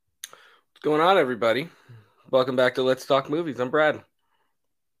Going on, everybody? Welcome back to Let's Talk Movies. I'm Brad.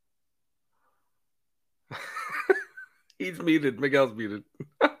 He's muted. Miguel's muted.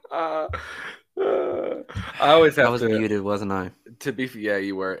 I always I have was muted, wasn't I? yeah,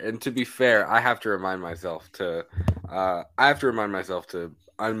 you were. And to be fair, I have to remind myself to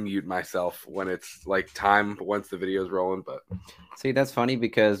unmute myself when it's like time once the video's rolling. But See, that's funny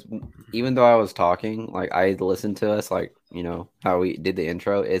because even though I was talking, like I listened to us, like how we did the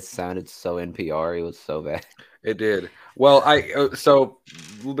intro. It sounded so NPR. It was so bad. it did. Well, so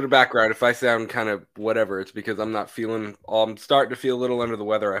a little bit of background. If I sound kind of whatever, it's because I'm not feeling. I'm starting to feel a little under the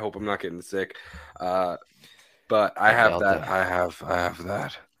weather. I hope I'm not getting sick. Uh, But I That have that. Delta. I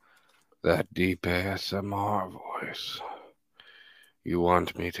have that deep ASMR voice. You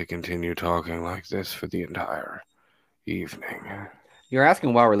want me to continue talking like this for the entire evening? You're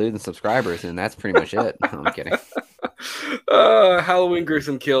asking why we're losing subscribers, and that's pretty much it. No, I'm kidding. Halloween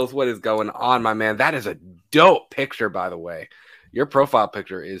gruesome kills. What is going on, my man? That is a dope picture, by the way. Your profile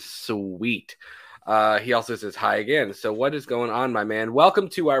picture is sweet. He also says hi again. So what is going on, my man? Welcome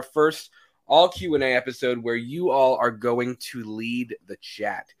to our first all Q&A episode where you all are going to lead the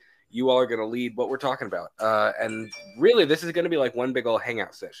chat. You all are going to lead what we're talking about. And really, this is going to be like one big old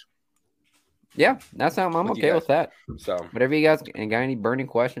hangout session. Yeah, that's how I'm With you okay guys. with that. So Whatever you guys got any burning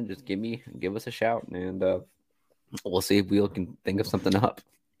questions, just give us a shout, and we'll see if we can think of something up.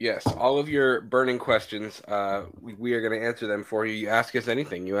 yes, all of your burning questions, we are going to answer them for you. You ask us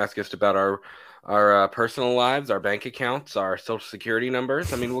anything. You ask us about our personal lives, our bank accounts, our social security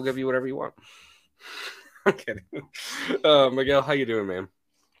numbers. I mean, we'll give you whatever you want. I'm kidding. Miguel, how you doing, man?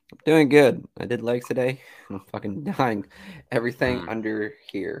 Doing good. I did legs today. I'm fucking dying. Everything Mm, under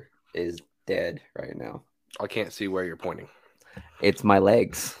here is dead right now. I can't see where you're pointing. It's my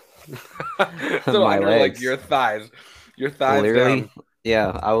legs. So My under like legs. your thighs down. Literally,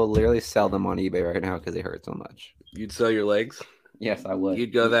 yeah, I will literally sell them on eBay right now because they hurt so much. You'd sell your legs. Yes, I would.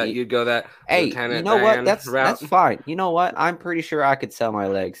 You'd go that Hey, you Lieutenant know what? Dan That's route. fine. You know what? I'm pretty sure I could sell my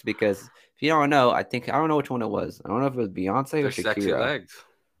legs because if you don't know, I don't know which one it was. I don't know if it was Beyonce or They're sexy Shakira, legs.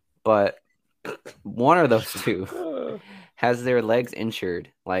 but one of those two Uh, has their legs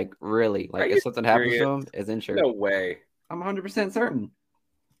insured. Like really, are like if you something happens to serious? them, it's insured. No way. I'm 100% certain.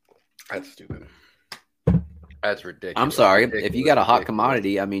 That's stupid. That's I'm ridiculous. sorry. If you Ridiculous. got a hot Ridiculous.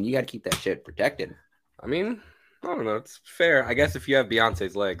 commodity, I mean, you got to keep that shit protected. I mean, I don't know. It's fair. I guess if you have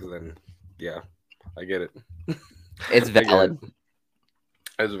Beyonce's legs, then yeah, I get it. It's I get it. valid.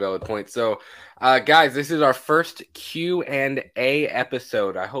 That's a valid point. So, guys, this is our first Q&A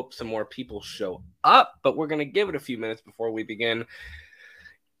episode. I hope some more people show up, but we're gonna give it a few minutes before we begin.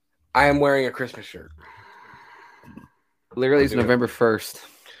 I am wearing a Christmas shirt. Literally, I'm it's doing it. November 1st.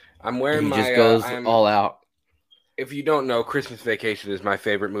 I'm wearing He just my. goes I'm. all out. If you don't know, Christmas Vacation is my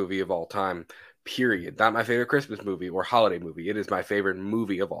favorite movie of all time. Period. Not my favorite Christmas movie or holiday movie. It is my favorite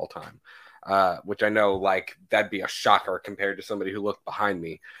movie of all time. Which I know, like, that'd be a shocker compared to somebody who looked behind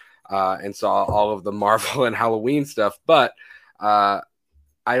me and saw all of the Marvel and Halloween stuff. But I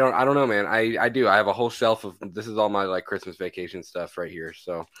don't know, man. I do. I have a whole shelf of this is all my like Christmas Vacation stuff right here.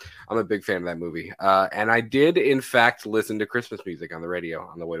 So I'm a big fan of that movie. And I did, in fact, listen to Christmas music on the radio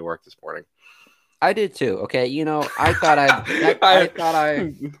on the way to work this morning. I did too. Okay, I thought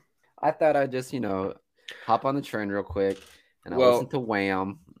I thought I'd just hop on the train real quick, and I well, listened to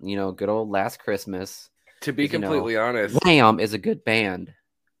Wham. Good old Last Christmas. to be 'Cause, completely honest, Wham is a good band.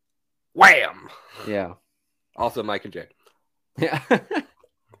 wham. Yeah, Also, Mike and Jay. yeah.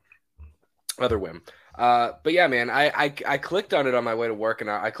 Other whim. But yeah, man, I clicked on it on my way to work, and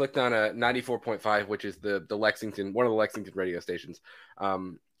I clicked on a 94.5, which is the Lexington, one of the Lexington radio stations.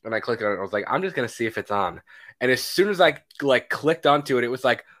 And I clicked on it. I was like, I'm just gonna see if it's on. And as soon as I like clicked onto it, it was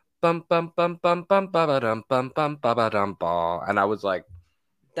like bum bum bum bum bum ba dum bum bum ba dum ba, and I was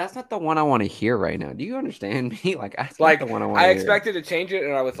That's not the one I want to hear right now. Do you understand me? Like, that's not the like one I want I to hear. expected to change it,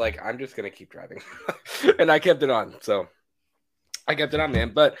 and I was like, I'm just gonna keep driving, and I kept it on. So I kept it on,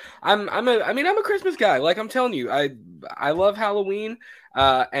 man. But I'm a Christmas guy. Like I'm telling you, I love Halloween,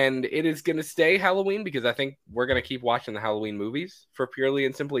 and it is gonna stay Halloween because I think we're gonna keep watching the Halloween movies for Purely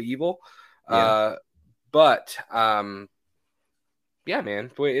and Simply Evil. Yeah. But yeah, man,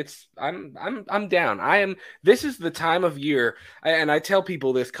 boy, I'm down. I am. This is the time of year, and I tell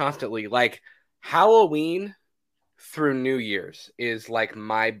people this constantly. Like Halloween through New Year's is like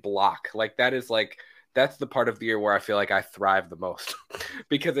my block. Like that is like that's the part of the year where I feel like I thrive the most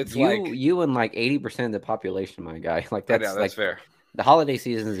because it's like You and like 80% of the population, my guy. Like I know that's that's like fair. the holiday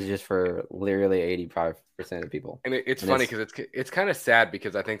season is just for literally 85% of people. And it's And funny it's because it's kind of sad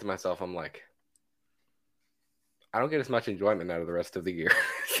because I think to myself, I'm like, I don't get as much enjoyment out of the rest of the year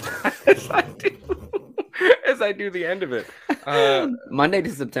as I do, as I do the end of it. Monday to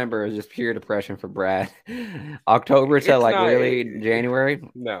September is just pure depression for Brad. October to It's like not. really January,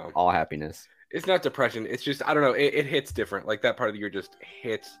 No, all happiness. it's not depression. It's just I don't know. It hits different. Like that part of the year just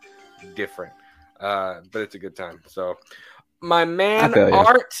hits different. But it's a good time. So my I man feel you.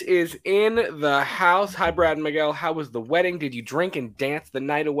 Art is in the house. Hi, Brad and Miguel. How was the wedding? Did you drink and dance the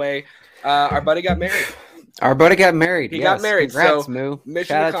night away? Our buddy got married. Our buddy got married. He Yes. got married. Congrats, So Moo.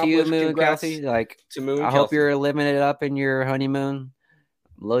 mission Shout out to you, accomplished. Moo and Congrats Kelsey. Like, to Moo and I hope Kelsey. you're living it up in your honeymoon.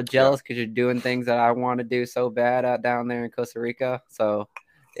 I'm a little jealous because you're doing things that I want to do so bad out down there in Costa Rica. So,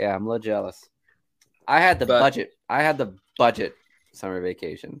 yeah, I'm a little jealous. I had the budget. I had the budget summer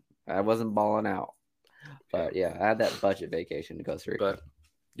vacation. I wasn't balling out. But, yeah, I had that budget vacation to Costa Rica. But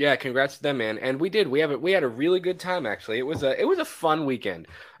yeah, congrats to them, man. And we did. We had a really good time actually. It was a fun weekend.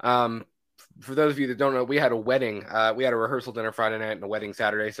 For those of you that don't know, we had a wedding. We had a rehearsal dinner Friday night and a wedding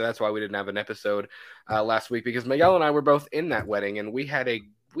Saturday, so that's why we didn't have an episode last week because Miguel and I were both in that wedding, and we had a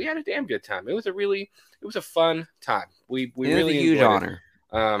damn good time. It was a fun time. We really a huge enjoyed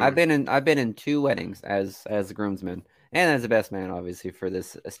honor. I've been in 2 weddings as the groomsman and as the best man, obviously, for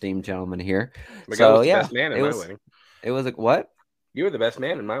this esteemed gentleman here. Miguel was the best man in my wedding. It was what? You were the best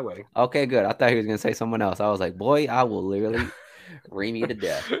man in my wedding. Okay, good. I thought he was gonna say someone else. I was like, boy, I will literally ream you to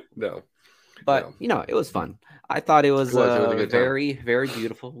death. No. But it was fun. I thought it was, a very, very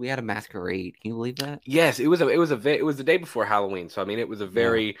beautiful. We had a masquerade. Can you believe that? Yes, it was the day before Halloween. So I mean, it was a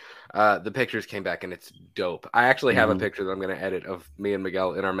very. The pictures came back and it's dope. I actually have a picture that I'm gonna edit of me and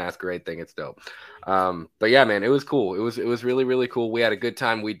Miguel in our masquerade thing. It's dope. But yeah, man, it was cool. It was really, really cool. We had a good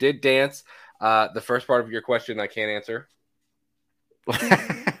time. We did dance. The first part of your question I can't answer.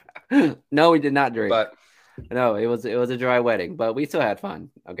 No, we did not drink. But no, it was a dry wedding, but we still had fun.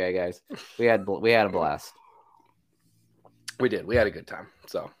 Okay, guys, we had a blast. We did. We had a good time.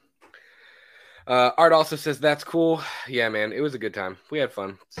 So, Art also says that's cool. Yeah, man, it was a good time. We had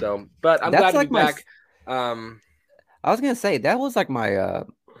fun. So, but I'm glad to be back. I was gonna say that was like my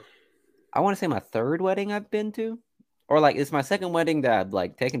I want to say my 3rd wedding I've been to, or like it's my 2nd wedding that I've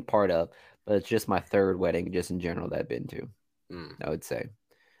like taken part of, but it's just my 3rd wedding just in general that I've been to. I would say.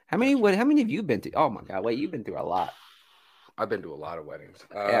 How many have you been to? Oh my God! Wait, you've been through a lot. I've been to a lot of weddings.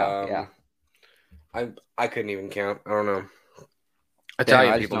 Yeah. I couldn't even count. I don't know.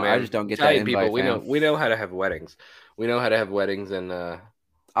 Italian people, man. I just don't get Italian that invite, people. We know how to have weddings. We know how to have weddings, and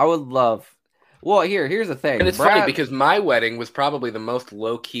I would love. Well, here's the thing. And it's funny because my wedding was probably the most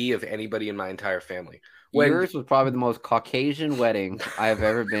low key of anybody in my entire family. Yours was probably the most Caucasian wedding I've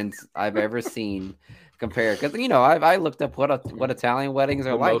ever seen. Compared, because I looked up what Italian weddings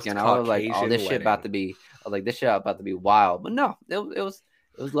are like, and I was like, oh, this shit about to be wild. But no, it was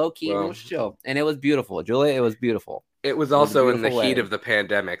low key and it was chill, and it was beautiful, Julia. It was beautiful. It was also in the heat of the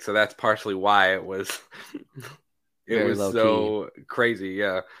pandemic, so that's partially why it was. It was so crazy,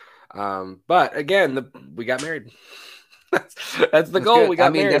 yeah. But again, we got married. That's the goal. We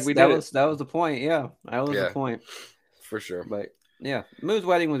got married. That was the point. Yeah, that was the point for sure. But yeah, Moo's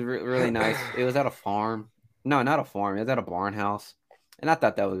wedding was really nice. It was at a farm. No, not a farm. It was at a barn house, and I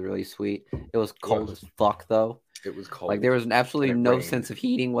thought that was really sweet. It was cold as fuck though. It was cold. Like there was absolutely no sense of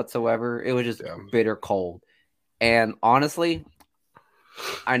heating whatsoever. It was just bitter cold. And honestly,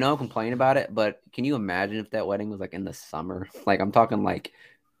 I know I'm complaining about it, but can you imagine if that wedding was like in the summer? Like I'm talking like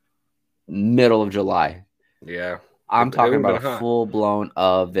middle of July. Yeah. I'm talking about a full-blown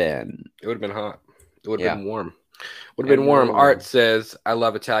oven. It would have been hot. It would have been warm. Would have been warm. Art says, I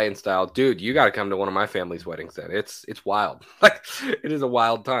love Italian style. Dude, you got to come to one of my family's weddings then. It's wild. Like, it is a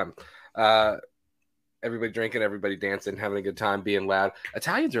wild time. Everybody drinking, everybody dancing, having a good time, being loud.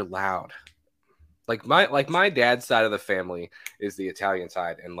 Italians are loud. Like my dad's side of the family is the Italian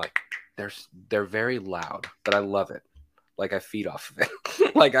side, and like they're very loud, but I love it. Like I feed off of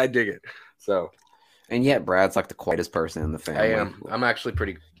it. Like I dig it. So, and yet Brad's like the quietest person in the family. I am. I'm actually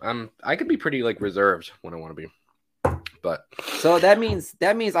pretty. I could be pretty like reserved when I want to be. But so that means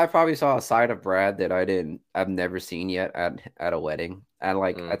I probably saw a side of Brad that I've never seen yet at a wedding, at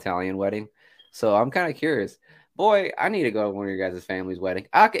like Italian wedding. So I'm kind of curious. Boy, I need to go to one of your guys' family's wedding.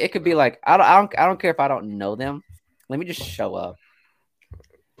 It could be like I don't care if I don't know them. Let me just show up.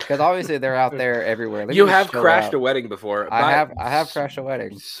 Because obviously they're out there everywhere. You have crashed a wedding before. I have crashed a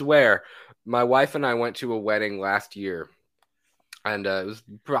wedding. Swear, my wife and I went to a wedding last year, and it was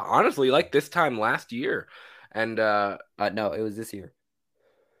honestly like this time last year. And no, it was this year.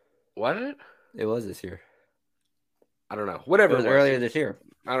 What? It was this year. I don't know. Whatever. It was earlier this year.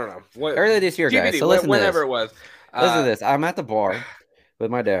 I don't know. Earlier this year, guys. So listen whenever it was. Listen to this. I'm at the bar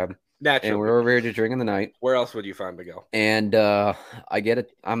with my dad, And we're over here just drinking the night. Where else would you find Miguel? And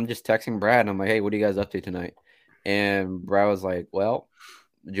I'm just texting Brad, and I'm like, hey, what are you guys up to tonight? And Brad was like, well,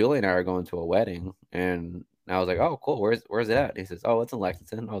 Julie and I are going to a wedding. And I was like, oh, cool. Where's it at? He says, oh, it's in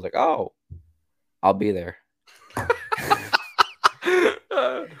Lexington. I was like, oh, I'll be there.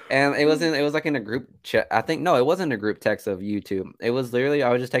 And it was like in a group chat. I think no, it wasn't a group text of you two. It was literally I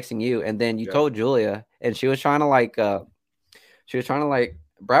was just texting you, and then you told Julia, and she was trying to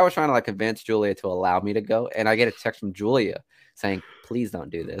Brad was trying to like convince Julia to allow me to go, and I get a text from Julia saying, "Please don't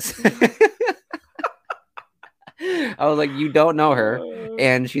do this." I was like, "You don't know her,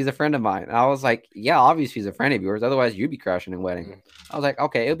 and she's a friend of mine." And I was like, "Yeah, obviously she's a friend of yours. Otherwise, you'd be crashing a wedding." I was like,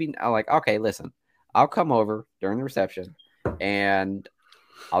 "Okay, I'm like, okay, listen, I'll come over during the reception, and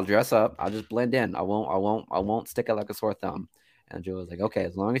I'll dress up. I'll just blend in. I won't stick out like a sore thumb." And Julia was like, "Okay,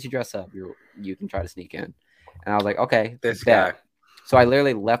 as long as you dress up, you can try to sneak in." And I was like, "Okay, this guy." So I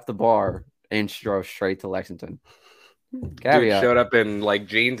literally left the bar and drove straight to Lexington. Dude showed up in like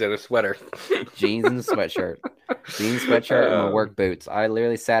jeans and a sweater. Jeans and a sweatshirt. Jeans, sweatshirt, and my work boots. I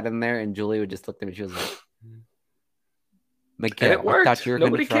literally sat in there, and Julie would just look at me. She was like, "Miguel, I thought you were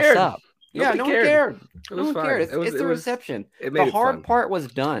going to dress up." Yeah, no one cared. No one cared. It's the reception. The hard part was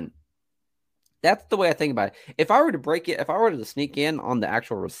done. That's the way I think about it. If I were to sneak in on the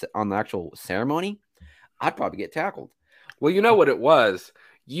actual ceremony, I'd probably get tackled. Well, you know what it was.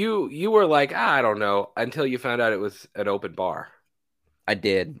 You were like, I don't know, until you found out it was an open bar. I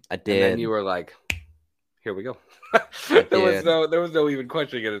did. And then you were like, here we go. There was no even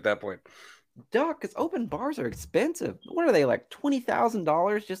questioning it at that point. Doc, because open bars are expensive. What are they, like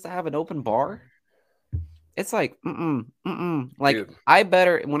 $20,000 just to have an open bar? It's like, Like, dude,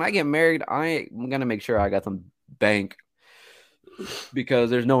 when I get married, I'm gonna make sure I got some bank, because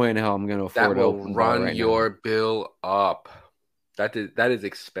there's no way in hell I'm gonna afford that will run your bill up. That is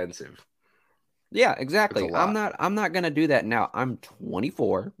expensive. Yeah, exactly. I'm not gonna do that now. I'm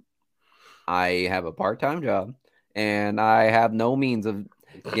 24. I have a part-time job, and I have no means of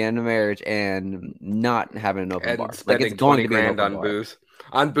getting a marriage and not having an open bar. Like, it's going to be an open bar.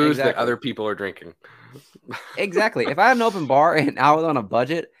 On booze that other people are drinking. Exactly. If I had an open bar and I was on a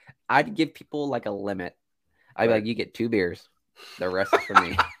budget, I'd give people like a limit. I'd be like, you get 2 beers. The rest is for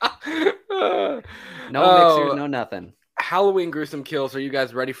me. No mixers, no nothing. Halloween gruesome kills. Are you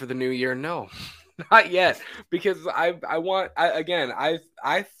guys ready for the new year? No. Not yet, because I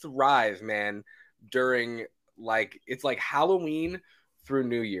thrive, man, during it's like Halloween through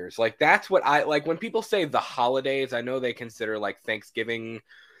New Year's. Like, that's what I like when people say the holidays. I know they consider like Thanksgiving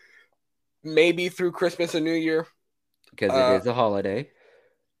maybe through Christmas and New Year, because it is a holiday.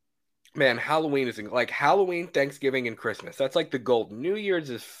 Man, Halloween is like Halloween, Thanksgiving, and Christmas. That's like the gold. New Year's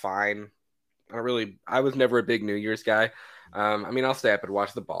is fine. I was never a big New Year's guy. I mean, I'll stay up and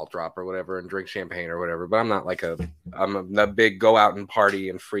watch the ball drop or whatever and drink champagne or whatever, but I'm not like I'm a big go out and party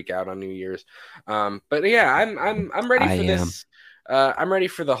and freak out on New Year's. But yeah, I'm ready for this. I'm ready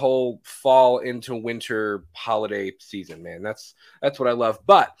for the whole fall into winter holiday season, man. That's what I love.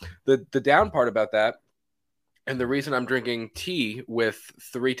 But the down part about that, and the reason I'm drinking tea with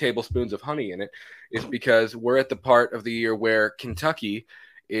 3 tablespoons of honey in it, is because we're at the part of the year where Kentucky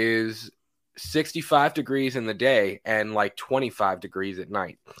is 65 degrees in the day and like 25 degrees at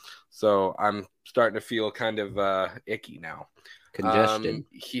night. So I'm starting to feel kind of icky now. Congested.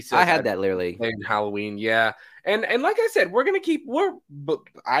 He said I had that literally in Halloween. Yeah. And like I said,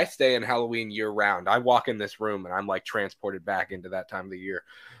 I stay in Halloween year round. I walk in this room and I'm like transported back into that time of the year.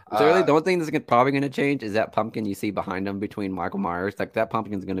 So really, the only thing that's probably going to change is that pumpkin you see behind him between Michael Myers. Like, that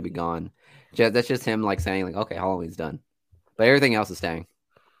pumpkin's going to be gone. That's just him like saying like, okay, Halloween's done. But everything else is staying.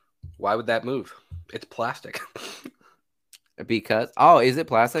 Why would that move? It's plastic. Because is it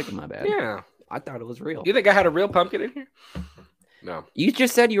plastic? My bad. Yeah, I thought it was real. You think I had a real pumpkin in here? No. You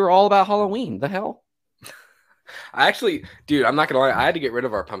just said you were all about Halloween. The hell? I actually, dude, I'm not gonna lie. I had to get rid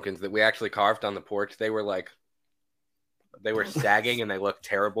of our pumpkins that we actually carved on the porch. They were sagging and they looked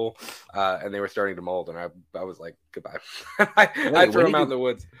terrible, and they were starting to mold. And I was like, goodbye. I threw them out in the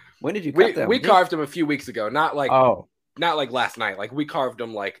woods. When did you cut them? We carved them a few weeks ago. Not like last night. Like, we carved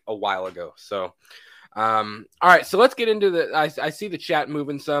them like a while ago. So, all right. So let's get into I see the chat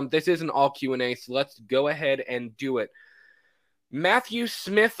moving some. This isn't all Q&A, so let's go ahead and do it. Matthew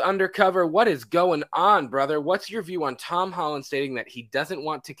Smith Undercover, what is going on, brother? What's your view on Tom Holland stating that he doesn't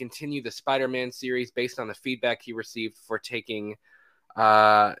want to continue the Spider-Man series based on the feedback he received for taking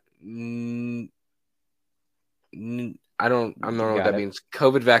I don't know what that means.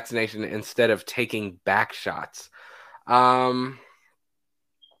 COVID vaccination instead of taking back shots.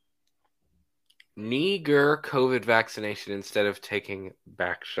 Meager COVID vaccination instead of taking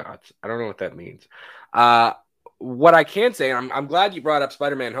back shots. I don't know what that means. Uh, what I can say, and I'm glad you brought up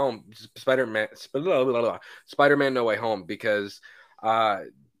Spider-Man Spider-Man No Way Home, because I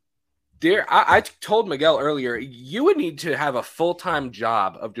told Miguel earlier, you would need to have a full-time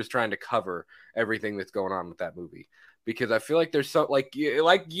job of just trying to cover everything that's going on with that movie. Because I feel like there's so, like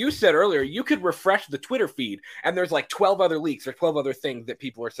you said earlier, you could refresh the Twitter feed and there's like 12 other leaks or 12 other things that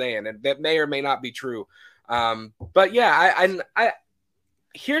people are saying and that may or may not be true. But yeah, I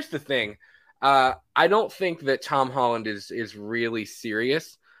here's the thing. I don't think that Tom Holland is really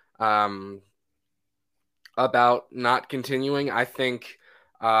serious about not continuing. I think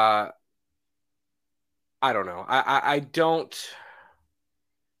I don't know. I don't.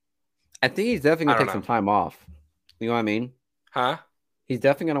 I think he's definitely gonna take some time off. You know what I mean? Huh? He's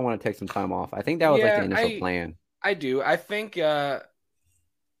definitely gonna want to take some time off. I think that was like the initial plan. I do. I think I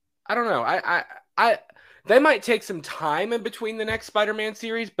don't know. I they might take some time in between the next Spider-Man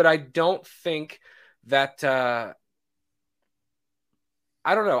series, but I don't think that I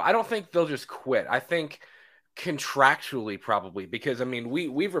don't know. I don't think they'll just quit. I think contractually probably, because I mean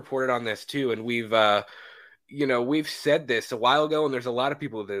we've reported on this too, and we've said this a while ago, and there's a lot of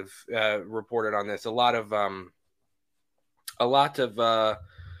people that have reported on this. A lot of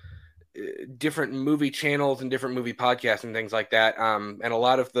different movie channels and different movie podcasts and things like that, and a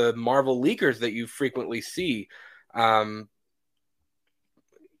lot of the Marvel leakers that you frequently see,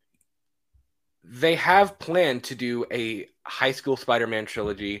 they have planned to do a high school Spider-Man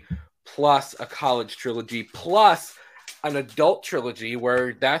trilogy plus a college trilogy plus an adult trilogy,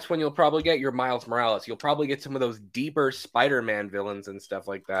 where that's when you'll probably get your Miles Morales. You'll probably get some of those deeper Spider-Man villains and stuff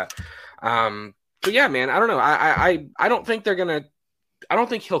like that. So yeah, man, I don't know. I don't think I don't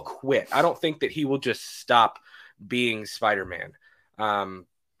think he'll quit. I don't think that he will just stop being Spider-Man.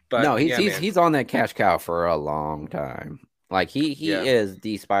 But no, he's on that cash cow for a long time. Like he is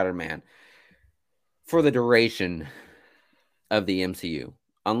the Spider-Man for the duration of the MCU.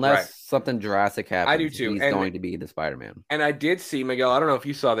 Unless something drastic happens, I do too. He's going to be the Spider-Man. And I did see, Miguel, I don't know if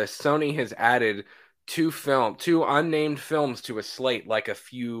you saw this, Sony has added two unnamed films to a slate, like a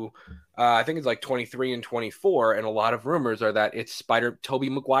few, I think it's like 23 and 24, and a lot of rumors are that it's Tobey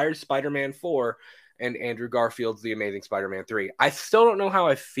Maguire's Spider-Man 4 and Andrew Garfield's The Amazing Spider-Man 3. I still don't know how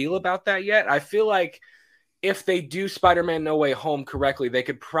I feel about that yet. I feel like if they do Spider-Man No Way Home correctly, they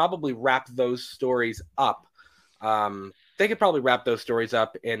could probably wrap those stories up. They could probably wrap those stories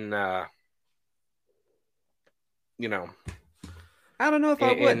up in, I don't know if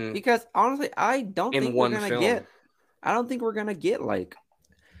I would, because honestly, I don't think we're gonna get like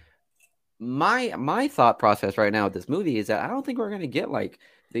my thought process right now with this movie is that I don't think we're gonna get like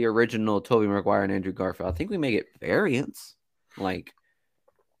the original Tobey Maguire and Andrew Garfield. I think we may get variants, like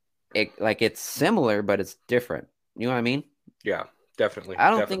it's similar but it's different. You know what I mean? Yeah, definitely.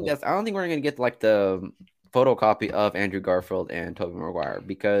 I don't think we're gonna get like the photocopy of Andrew Garfield and Tobey Maguire,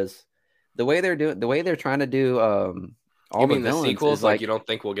 because the way they're trying to do all the sequels, like you don't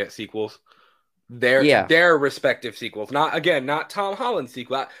think we'll get sequels? Their respective sequels, not Tom Holland's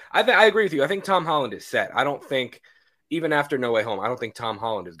sequel. I agree with you. I think Tom Holland is set. I don't think, even after No Way Home, I don't think Tom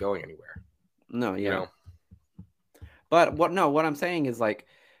Holland is going anywhere. No, yeah. But what I'm saying is, like,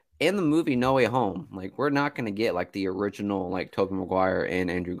 in the movie No Way Home, like, we're not going to get like the original like Tobey Maguire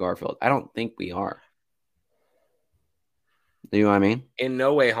and Andrew Garfield. I don't think we are. You know what I mean? In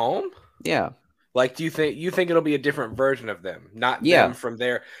No Way Home? Yeah. Like, do you think it'll be a different version of them, not them from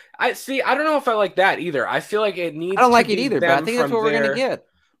there? I don't know if I like that either. I feel like it needs. I don't like it either, but I think that's what we're gonna get.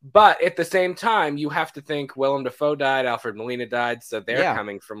 But at the same time, you have to think Willem Dafoe died, Alfred Molina died, so they're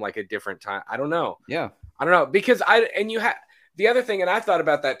coming from like a different time. I don't know. Yeah, I don't know, because the other thing, and I thought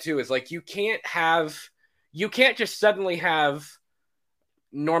about that too, is like you can't just suddenly have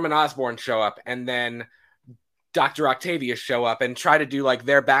Norman Osborn show up and then Dr. Octavius show up and try to do like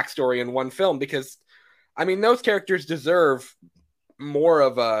their backstory in one film, because I mean those characters deserve more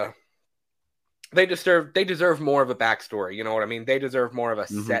of a they deserve more of a backstory, you know what I mean? They deserve more of a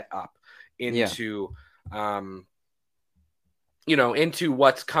setup into into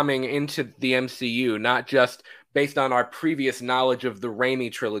what's coming into the MCU, not just based on our previous knowledge of the Raimi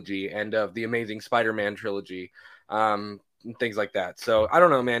trilogy and of the Amazing Spider-Man trilogy. And things like that. So I don't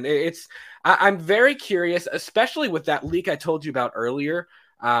know, man. I'm very curious, especially with that leak I told you about earlier.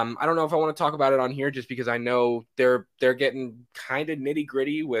 I don't know if I want to talk about it on here, just because I know they're getting kind of nitty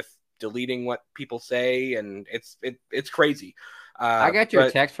gritty with deleting what people say, and it's crazy. I got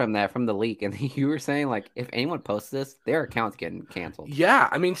your text from the leak, and you were saying like if anyone posts this, their account's getting canceled. Yeah,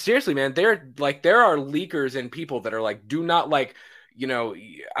 I mean seriously, man. There are leakers and people that are like, do not like.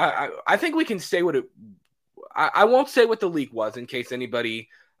 I think we can say what it. I won't say what the leak was in case anybody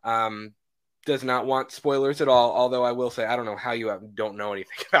does not want spoilers at all. Although I will say, I don't know how you don't know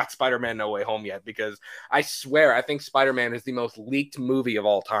anything about Spider-Man No Way Home yet, because I swear I think Spider-Man is the most leaked movie of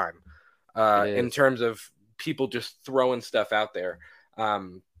all time in terms of people just throwing stuff out there.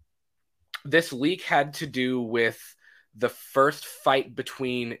 This leak had to do with the first fight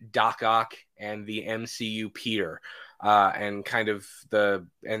between Doc Ock and the MCU Peter, and kind of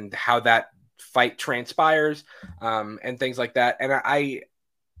and how that fight transpires, and things like that. And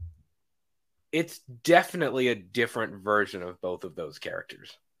it's definitely a different version of both of those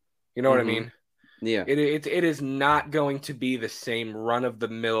characters. You know what I mean? Yeah. It is not going to be the same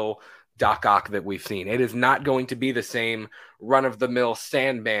run-of-the-mill Doc Ock that we've seen. It is not going to be the same run-of-the-mill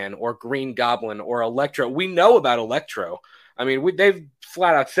Sandman or Green Goblin or Electro. We know about Electro. I mean, they've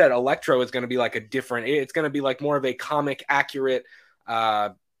flat out said Electro is going to be like it's going to be like more of a comic accurate,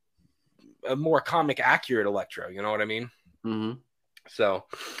 a more comic accurate Electro. You know what I mean? Mm-hmm. So,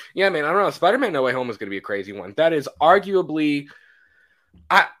 yeah, man, I don't know. Spider-Man No Way Home is going to be a crazy one. That is arguably,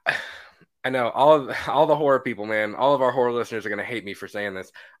 I know all the horror people, man, all of our horror listeners are going to hate me for saying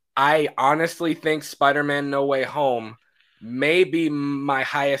this. I honestly think Spider-Man No Way Home may be my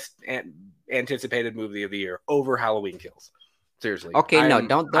highest anticipated movie of the year over Halloween Kills. Seriously. Okay,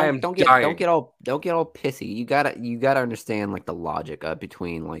 don't get all pissy. You gotta understand like the logic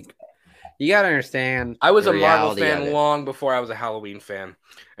between like. You gotta understand. I was a Marvel fan long before I was a Halloween fan,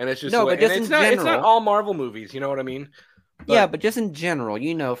 and it's just it's not all Marvel movies. You know what I mean? But just in general,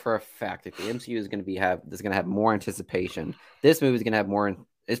 you know for a fact that the MCU is going to have more anticipation. This movie is going to have more.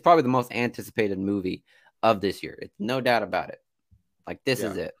 It's probably the most anticipated movie of this year. It's no doubt about it. Like this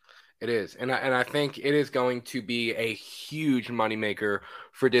is it. It is, and I think it is going to be a huge moneymaker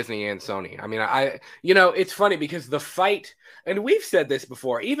for Disney and Sony. I mean, it's funny because the fight, and we've said this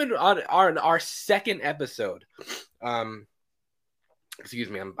before, even on our second episode.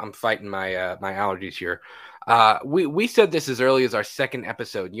 Excuse me, I'm fighting my my allergies here. We said this as early as our second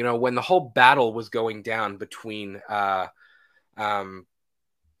episode. You know, when the whole battle was going down between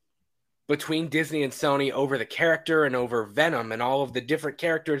Disney and Sony over the character and over Venom and all of the different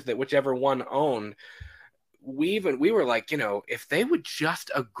characters that whichever one owned, we were like, if they would just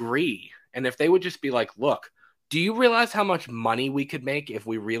agree and if they would just be like, look, do you realize how much money we could make if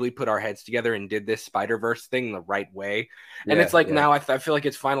we really put our heads together and did this Spider-Verse thing the right way? And it's like, now I feel like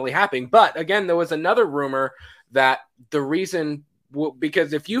it's finally happening. But again, there was another rumor that the reason,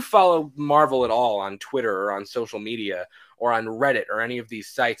 because if you follow Marvel at all on Twitter or on social media or on Reddit or any of these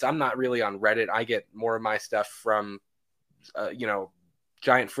sites, I'm not really on Reddit. I get more of my stuff from,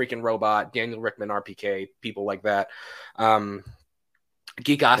 Giant Freaking Robot, Daniel Rickman, RPK, people like that.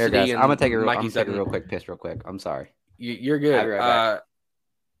 Geekosity. I'm gonna take a real quick piss real quick. I'm sorry. You're good. I'll be right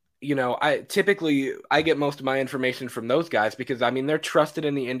back. I get most of my information from those guys because I mean they're trusted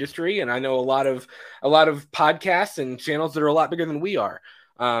in the industry, and I know a lot of podcasts and channels that are a lot bigger than we are.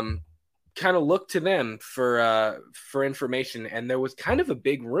 Kind of look to them for information, and there was kind of a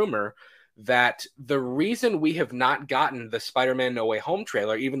big rumor that the reason we have not gotten the Spider-Man No Way Home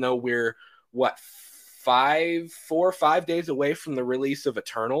trailer, even though we're 4 or 5 days away from the release of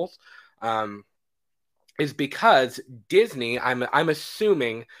Eternals, is because Disney, I'm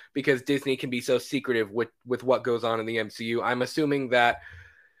assuming, because Disney can be so secretive with what goes on in the MCU, I'm assuming that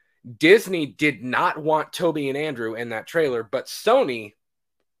Disney did not want Tobey and Andrew in that trailer, but Sony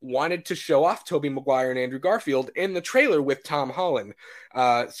wanted to show off Tobey Maguire and Andrew Garfield in the trailer with Tom Holland.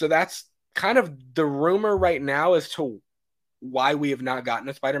 So that's kind of the rumor right now as to why we have not gotten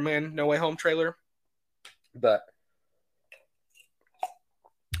a Spider-Man No Way Home trailer. But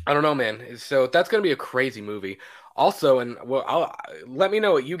I don't know, man. So that's going to be a crazy movie. Also, and let me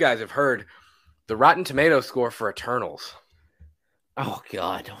know what you guys have heard. The Rotten Tomatoes score for Eternals. Oh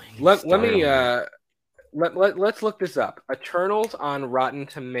God! Let's look this up. Eternals on Rotten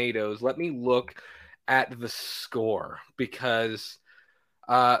Tomatoes. Let me look at the score because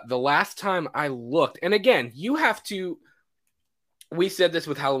the last time I looked, and again, you have to. We said this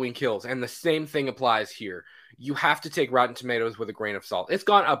with Halloween Kills, and the same thing applies here. You have to take Rotten Tomatoes with a grain of salt. It's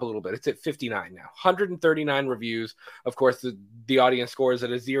gone up a little bit. It's at 59 now. 139 reviews. Of course, the audience score is at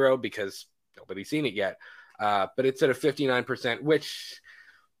a 0 because nobody's seen it yet. But it's at a 59%, which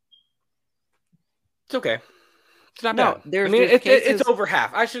it's okay. It's not bad. It's over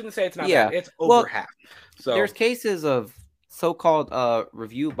half. I shouldn't say it's not bad. It's over half. So there's cases of so-called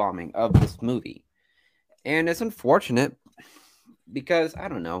review bombing of this movie, and it's unfortunate because I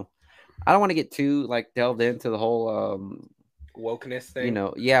don't know. I don't want to get too delved into the whole wokeness thing.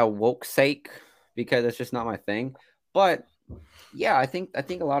 Woke sake, because it's just not my thing. But Yeah, I think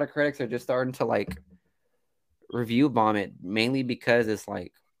a lot of critics are just starting to like review bomb it mainly because it's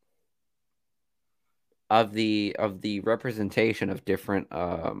like of the representation of different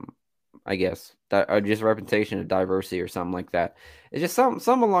I guess that or just representation of diversity or something like that. It's just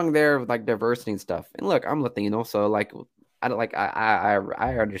some along there with like diversity and stuff. And look, I'm Latino, so like I don't like I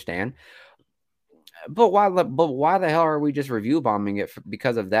understand. But why the hell are we just review bombing it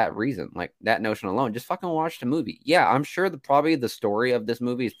because of that reason? Like that notion alone. Just fucking watch the movie. Yeah, I'm sure probably the story of this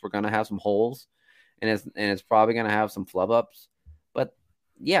movie is we're gonna have some holes, and it's probably gonna have some flub ups. But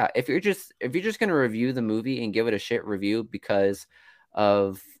yeah, if you're just gonna review the movie and give it a shit review because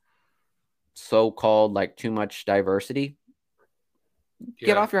of so-called like too much diversity,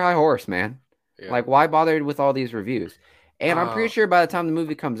 get Yeah, off your high horse, man. yeah. Like, why bother with all these reviews? And I'm pretty Uh, sure by the time the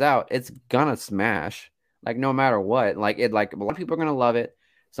movie comes out, it's gonna smash. Like, no matter what. Like a lot of people are gonna love it.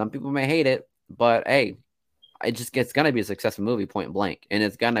 Some people may hate it, but hey, it's gonna be a successful movie, point blank, and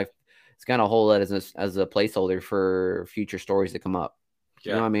it's gonna hold it as a placeholder for future stories to come up.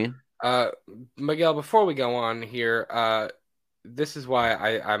 You know yeah. what I mean? Uh, Miguel, before we go on here, this is why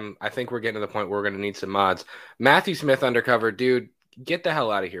I think we're getting to the point where we're gonna need some mods. Matthew Smith undercover, dude, get the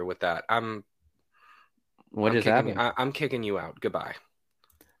hell out of here with that. What just happened? I'm kicking you out. Goodbye.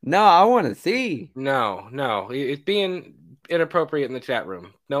 No, I want to see. No, no, it's being inappropriate in the chat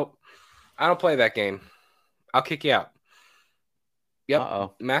room. Nope, I don't play that game. I'll kick you out. Uh Yep,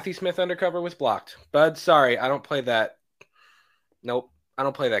 oh. Matthew Smith undercover was blocked. Bud, sorry, I don't play that. Nope, I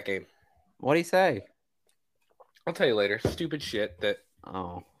don't play that game. What do you say? I'll tell you later. Stupid shit that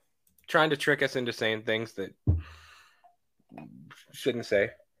Oh. trying to trick us into saying things that shouldn't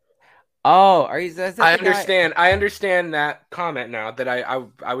say. Oh, are you? Is that I the guy? understand. I understand that comment now that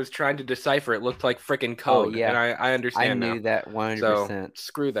I was trying to decipher. It looked like freaking Oh code, and yeah, I I understand now. knew that So 100%.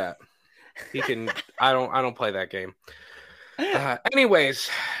 screw that. He can. I don't play that game. Anyways.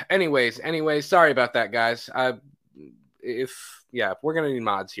 Sorry about that, guys. If we're gonna need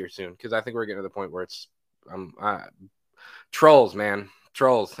mods here soon because I think we're getting to the point where it's trolls, man,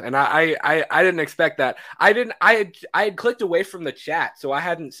 trolls, and I didn't expect that. I had clicked away from the chat, so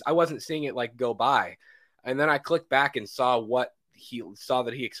I wasn't seeing it like go by, and then I clicked back and saw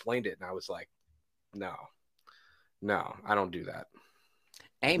that he explained it, and I was like, no, no, I don't do that.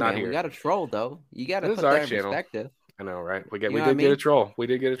 Hey Not man, we here. got a troll though. You got to This is put our that in channel. perspective. I know, right? We You know what I did get a mean? troll. We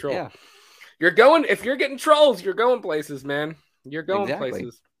did get a troll. Yeah, If you're getting trolls, you're going places, man. You're going exactly.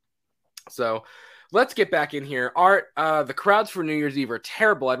 places. So let's get back in here. Art, the crowds for New Year's Eve are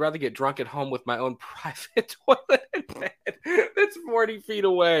terrible. I'd rather get drunk at home with my own private toilet and bed that's 40 feet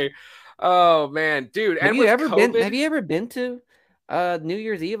away. Oh man, dude. Have And you with ever been? Have COVID, you ever been to New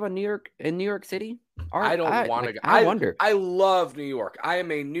Year's Eve in New York City? I Art, don't want to go. I wonder. I love New York. I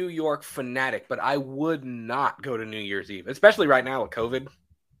am a New York fanatic, but I would not go to New Year's Eve, especially right now with COVID.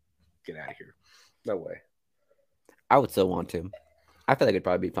 Get out of here. No way. I would still want to. I feel like it'd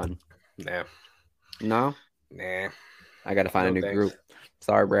probably be fun. Nah. No, Nah. I got to find No a new thanks. group.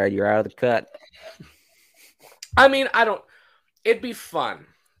 Sorry, Brad, you're out of the cut. I mean, I don't. It'd be fun,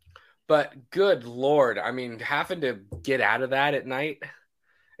 but good lord, I mean, having to get out of that at night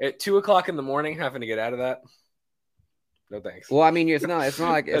at 2 o'clock in the morning, having to get out of that. No thanks. Well, I mean, it's That's not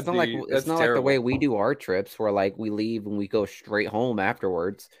like the way terrible. we do our trips, where like we leave and we go straight home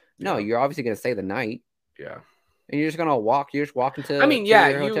afterwards. No, Yeah, you're obviously gonna stay the night, yeah. and you're just gonna walk. You're just walking I to mean, to yeah,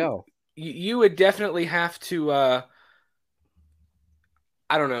 your hotel. you would definitely have to.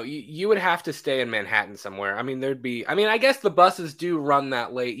 I don't know. You would have to stay in Manhattan somewhere. I mean, there'd be. I mean, I guess the buses do run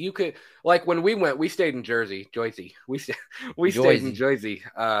that late. You could like when we went, we stayed in Jersey. We stayed in Joyzy. Jersey.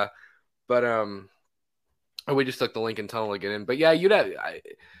 But we just took the Lincoln Tunnel to get in. But yeah,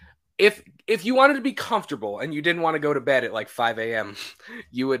 if you wanted to be comfortable and you didn't want to go to bed at like 5 a.m.,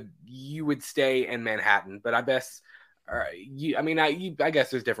 you would stay in Manhattan. But I guess, I guess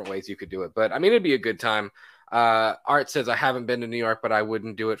there's different ways you could do it. But I mean, it'd be a good time. Art says I haven't been to New York, but I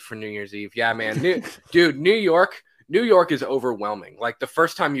wouldn't do it for New Year's Eve. Yeah, man, dude, New York is overwhelming. Like the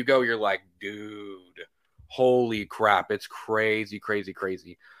first time you go, you're like, dude, holy crap, it's crazy, crazy,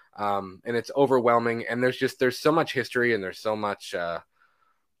 crazy. And it's overwhelming. And there's so much history and there's so much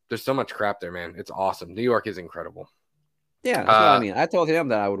crap there, man. It's awesome. New York is incredible. Yeah, that's what I Uh, mean. I told him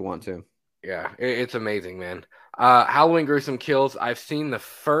that I would want to. yeah, it's amazing, man. Halloween Gruesome Kills. I've seen the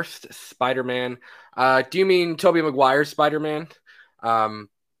first Spider-Man. Do you mean Tobey Maguire's Spider-Man?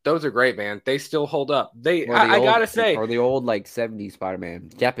 Those are great, man. They still hold up. Or the I old, gotta say, or the old like '70s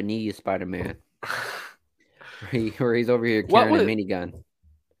Spider-Man, Japanese Spider-Man, where he's over here what carrying a was minigun.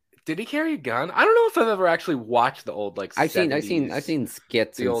 did he carry a gun? I don't know if I've ever actually watched the old like I've seen 70s,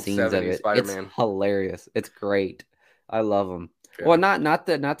 skits the and old scenes of 70s it. It's Spider-Man. hilarious. It's great. I love him. Yeah. Well, not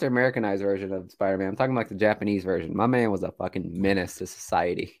the Americanized version of Spider-Man. I'm talking like the Japanese version. My man was a fucking menace to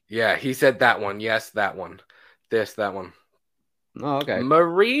society. Yeah, he said that one. Yes, that one. That one. Oh, okay.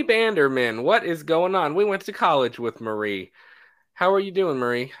 Marie Banderman, what is going on? We went to college with Marie. How are you doing,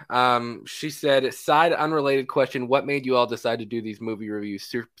 Marie? She said, side unrelated question. What made you all decide to do these movie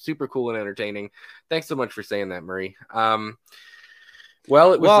reviews? Super cool and entertaining. Thanks so much for saying that, Marie. Well,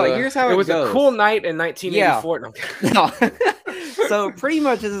 Here's how it it was goes. a cool night in 1984. Yeah. No. So pretty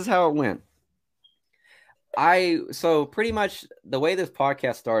much this is how it went. So pretty much the way this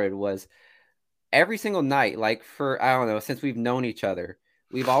podcast started was every single night, like for, I don't know, since we've known each other,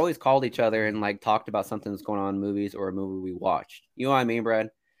 we've always called each other and like talked about something that's going on in movies or a movie we watched. You know what I mean,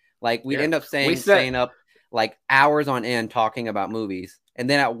 Brad? Like we'd end up staying up like hours on end talking about movies. And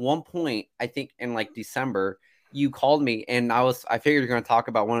then at one point, I think in like December, you called me and I figured you're going to talk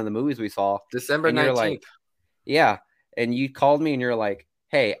about one of the movies we saw. December 19th. Like, yeah. And you called me and you're like,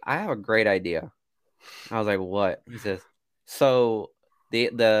 hey, I have a great idea. I was like, what? He says, so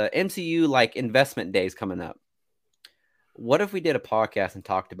the MCU like investment day is coming up. What if we did a podcast and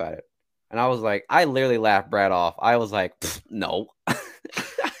talked about it? And I was like, I literally laughed Brad off. I was like, no.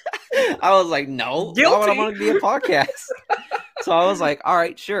 I was like, no. Guilty. Why would I want to be a podcast? So I was like, all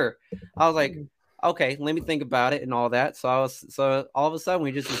right, sure. I was like, okay, let me think about it and all that. So all of a sudden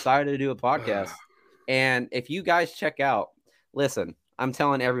we just decided to do a podcast. And if you guys check out, listen, I'm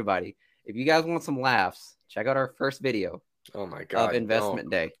telling everybody, if you guys want some laughs, check out our first video. Oh my God. Of Investment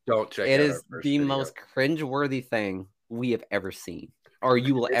Day. Don't check it. It is the most cringeworthy thing we have ever seen. Or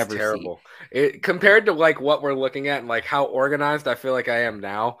you will ever terrible. See. It compared to like what we're looking at and like how organized I feel like I am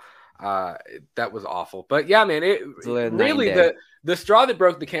now. That was awful. But yeah, man, really the straw that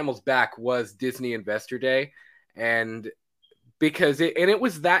broke the camel's back was Disney Investor Day. And because it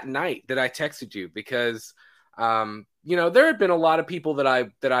was that night that I texted you because you know, there had been a lot of people that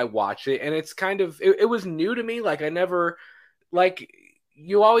I watched it, and it's kind of it was new to me. Like I never like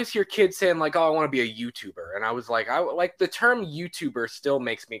you always hear kids saying like, oh, I want to be a YouTuber. And I was like, I like the term YouTuber still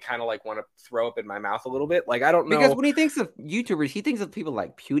makes me kind of like want to throw up in my mouth a little bit. Like, I don't know. Because when he thinks of YouTubers, he thinks of people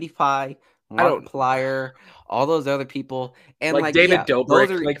like PewDiePie, Markiplier, all those other people. And like David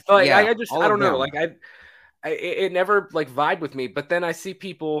Dobrik. I don't know. Like it never like vibe with me. But then I see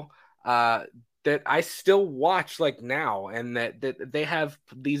people that I still watch like now and that they have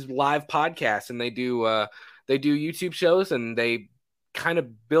these live podcasts and they do YouTube shows and they kind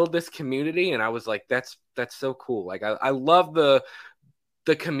of build this community. And I was like, that's so cool. Like I love the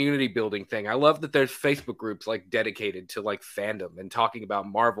community building thing. I love that there's Facebook groups like dedicated to like fandom and talking about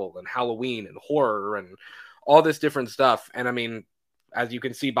Marvel and Halloween and horror and all this different stuff. And I mean, as you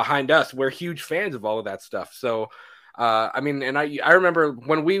can see behind us, we're huge fans of all of that stuff. So, I mean, and I remember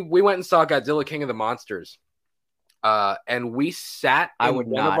when we went and saw Godzilla King of the Monsters, and we sat in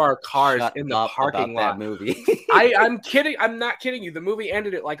one of our cars in the parking lot. That movie. I'm kidding. I'm not kidding you. The movie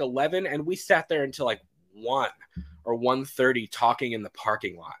ended at like 11 and we sat there until like 1 or 1:30 talking in the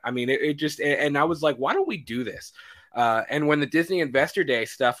parking lot. I mean, it just, and I was like, why don't we do this? And when the Disney Investor Day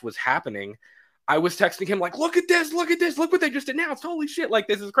stuff was happening, I was texting him like, look at this, look what they just announced. Holy shit. Like,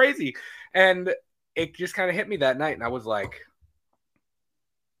 this is crazy. And it just kind of hit me that night. And I was like,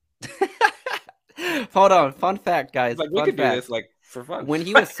 hold on. Fun fact, guys. Like, we could do this like for fun. When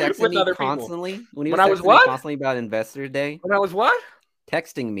he was texting me constantly, constantly about Investor Day. When I was what?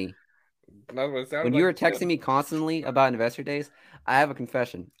 Texting me. When you were texting me constantly about Investor Days, I have a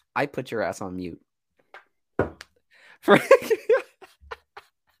confession. I put your ass on mute.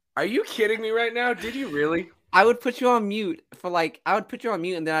 Are you kidding me right now? Did you really? I would put you on mute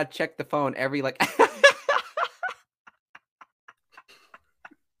and then I'd check the phone every like.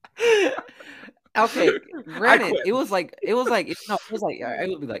 Okay, granted, it was like I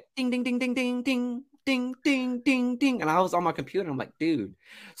would be like ding ding ding ding ding ding ding ding ding ding, and I was on my computer. I'm like, dude.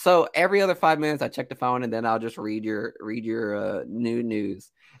 So every other 5 minutes, I check the phone, and then I'll just read your new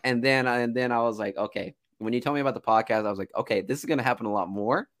news, and then I was like, okay. When you told me about the podcast, I was like, okay, this is gonna happen a lot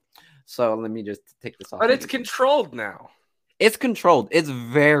more. So let me just take this off. But it's controlled now. It's controlled. It's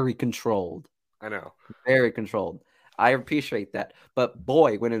very controlled. I know. Very controlled. I appreciate that. But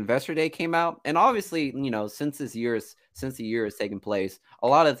boy, when Investor Day came out, and obviously, you know, since the year has taken place, a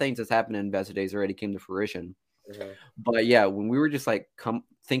lot of things that's happened in Investor Days already came to fruition. Mm-hmm. But yeah, when we were just like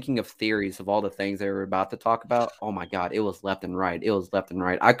thinking of theories of all the things they were about to talk about, oh my God, it was left and right.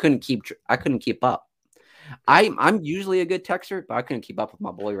 I couldn't keep up. I'm usually a good texter, but I couldn't keep up with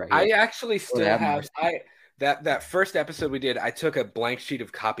my boy right here. I actually still have that first episode we did. I took a blank sheet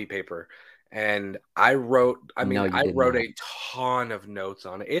of copy paper and I wrote a ton of notes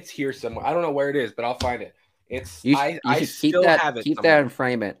on it. It's here somewhere. I don't know where it is, but I'll find it. It's You I should keep still that have it keep that somewhere. and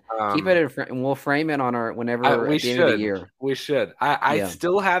frame it. Keep it in and we'll frame it on our whenever We at the end of the should. year. We should. I Yeah.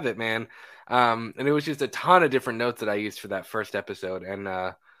 still have it, man. And it was just a ton of different notes that I used for that first episode.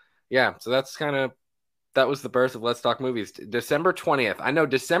 And yeah, so that was the birth of Let's Talk Movies. December 20th. I know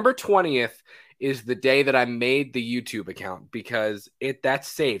December 20th is the day that I made the YouTube account because that's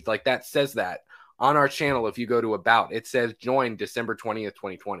saved. Like that says that on our channel. If you go to About, it says join December 20th,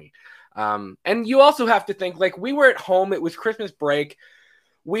 2020. And you also have to think like we were at home. It was Christmas break.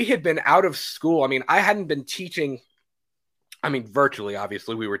 We had been out of school. I mean, I hadn't been teaching. I mean, virtually,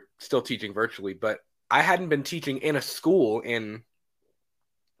 obviously, we were still teaching virtually, but I hadn't been teaching in a school in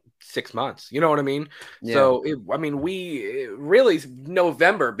 6 months. You know what I mean? Yeah. So, we really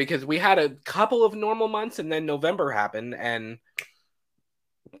November because we had a couple of normal months and then November happened and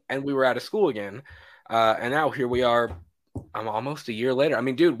we were out of school again. And now here we are. I'm almost a year later. I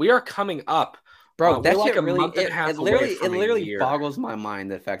mean, dude, we are coming up. Bro, that like shit a really month and a half away from it literally a year. boggles my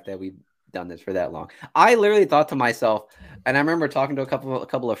mind the fact that we've done this for that long. I literally thought to myself, and I remember talking to a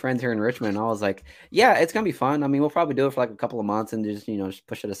couple of friends here in Richmond, and I was like, yeah, it's gonna be fun. I mean, we'll probably do it for like a couple of months and just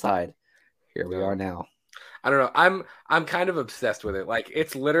push it aside. Here we are now. I don't know. I'm kind of obsessed with it. Like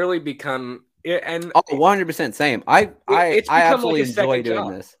it's literally become and 100% same. I absolutely like enjoy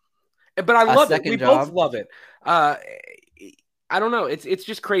doing this. But I love it. We both love it. I don't know. It's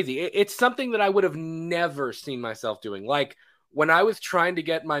just crazy. It's something that I would have never seen myself doing. Like when I was trying to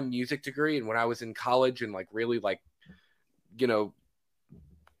get my music degree and when I was in college and like really like,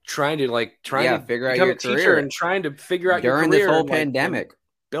 trying to figure out become your a teacher career and trying to figure out during your career this whole and, pandemic,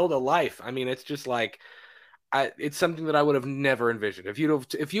 build a life. I mean, it's just like, it's something that I would have never envisioned. If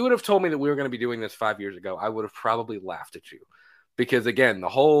you would have told me that we were going to be doing this 5 years ago, I would have probably laughed at you. Because again, the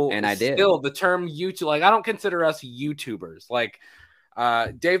term YouTube, like I don't consider us YouTubers. Like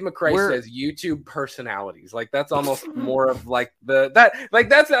Dave McRae says YouTube personalities. Like that's almost more of like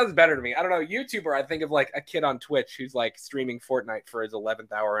that sounds better to me. I don't know. YouTuber, I think of like a kid on Twitch who's like streaming Fortnite for his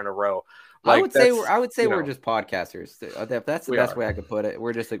 11th hour in a row. Like, I would say we're just podcasters. That's the best way I could put it.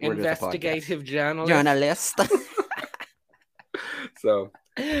 We're just investigative journalists. So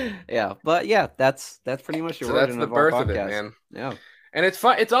yeah, but yeah, that's pretty much the origin of our podcast. Of it, man. Yeah, and it's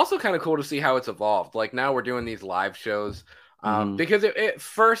fun. It's also kind of cool to see how it's evolved. Like now we're doing these live shows. Because at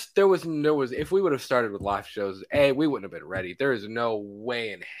first there was if we would have started with live shows, we wouldn't have been ready. There is no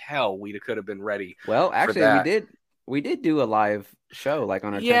way in hell we could have been ready. Well, actually, we did do a live show like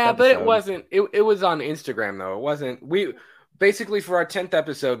on our 10th episode. But it wasn't. It was on Instagram though. It wasn't. We basically for our 10th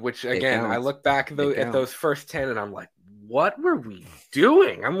episode, which again I look back at those first 10 and I'm like, what were we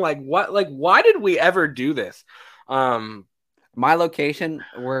doing? I'm like, what? Like, why did we ever do this? My location,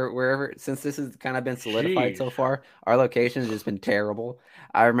 wherever, since this has kind of been solidified so far, our location has just been terrible.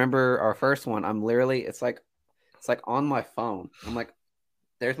 I remember our first one. I'm literally, it's like on my phone. I'm like,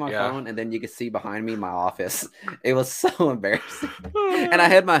 there's my phone, and then you can see behind me my office. It was so embarrassing, and I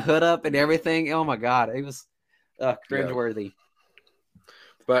had my hood up and everything. Oh my god, it was cringeworthy. Yeah.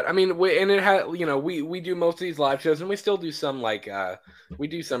 But I mean, we do most of these live shows, and we still do some we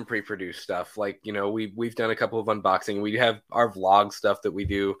do some pre-produced stuff. Like we've done a couple of unboxing. We have our vlog stuff that we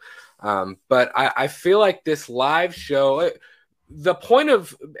do. But I feel like this live show, the point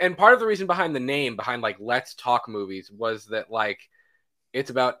of and part of the reason behind the name behind like Let's Talk Movies was that like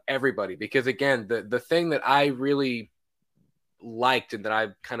it's about everybody. Because again, the thing that I really liked and that I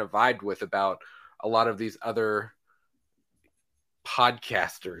kind of vibed with about a lot of these other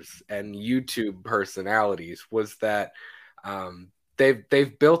podcasters and YouTube personalities was that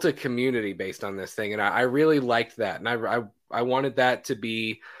they've built a community based on this thing, and I really liked that, and I wanted that to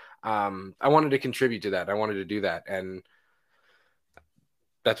be I wanted to contribute to that. I wanted to do that, and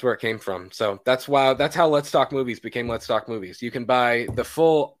that's where it came from. So that's how Let's Talk Movies became Let's Talk Movies. You can buy the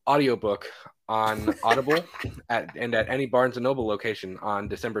full audiobook on Audible at any Barnes & Noble location on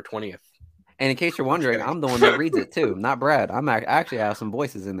December 20th. And in case you're wondering, I'm the one that reads it too, not Brad. I actually have some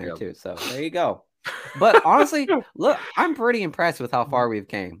voices in there too. So there you go. But honestly, look, I'm pretty impressed with how far we've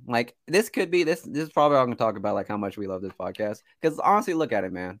came. Like this is probably all I'm gonna talk about, like how much we love this podcast. Because honestly, look at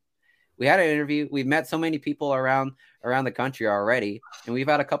it, man. We had an interview. We've met so many people around the country already, and we've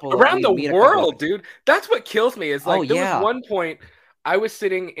had a couple around the world, dude. That's what kills me. Is like there was one point I was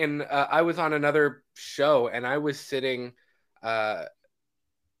sitting in. I was on another show, and I was sitting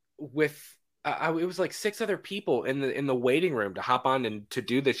with. It was like 6 other people in the waiting room to hop on and to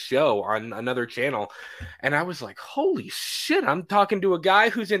do this show on another channel, and I was like, "Holy shit!" I'm talking to a guy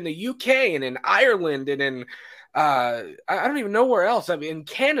who's in the UK and in Ireland and in I don't even know where else. I mean, in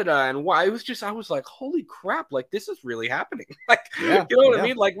Canada, and why it was just I was like, holy crap, like this is really happening. Like, Yeah, you know what I yeah.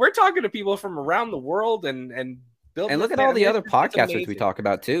 mean? Like we're talking to people from around the world and building. And look This at thing. all I mean, the other it's podcasters we amazing. talk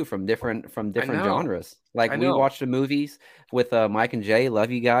about too, from different I know. genres. Like I we know. watched the movies with Mike and Jay.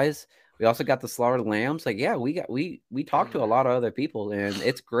 Love you guys. We also got the Slaughtered Lambs. Like, yeah, we talked to a lot of other people, and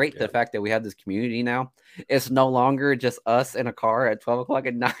it's great Yeah. the fact that we have this community now. It's no longer just us in a car at 12 o'clock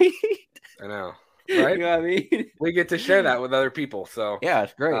at night. I know. Right? You know what I mean? We get to share that with other people. So Yeah,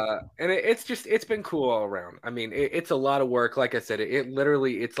 it's great. and it's been cool all around. I mean, it's a lot of work. Like I said, it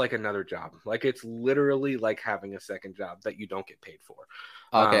literally it's like another job. Like it's literally like having a second job that you don't get paid for.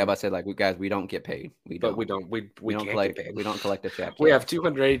 Okay, I about to say like we don't get paid. We don't. But we don't don't can't collect. get paid. We don't collect a check. We have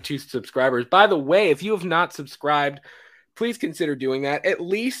 282 subscribers. By the way, if you have not subscribed, please consider doing that. At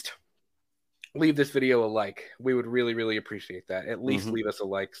least leave this video a like. We would really, really appreciate that. At least leave us a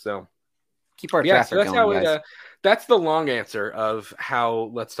like. So keep our yeah, traffic so that's going, how guys. that's the long answer of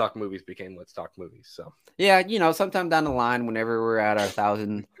how Let's Talk Movies became Let's Talk Movies. So yeah, sometime down the line, whenever we're at our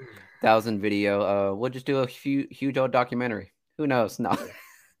thousand video, we'll just do a huge old documentary. Who knows? No.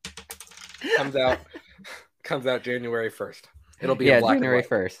 comes out January 1st. It'll be in black January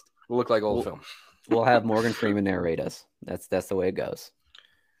and white. 1st. It'll look like old film. We'll have Morgan Freeman narrate us. That's the way it goes.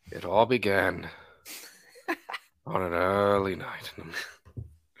 It all began on an early night.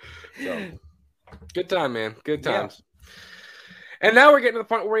 So, good time, man. Good times. Yeah. And now we're getting to the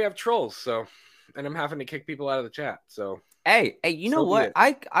point where we have trolls. So, and I'm having to kick people out of the chat. So, hey, you know what?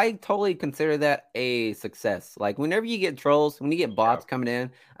 I totally consider that a success. Like whenever you get trolls, when you get bots coming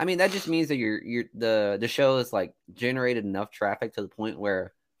in, I mean that just means that the show is like generated enough traffic to the point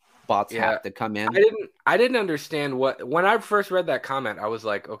where bots have to come in. I didn't understand when I first read that comment. I was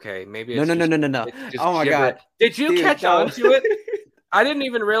like, okay, maybe it's no. Oh my god! Did you catch on to it? I didn't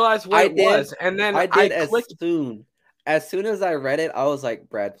even realize what it was, and then I clicked. As soon as I read it, I was like,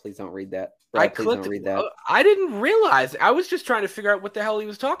 Brad, please don't read that. Brad, please don't read that. I didn't realize. I was just trying to figure out what the hell he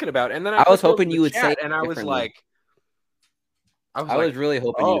was talking about, and then I was hoping you would say it, and I was like, I was really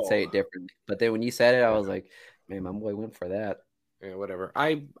hoping you would say it differently. But then when you said it, I was like, man, my boy went for that. Yeah, whatever.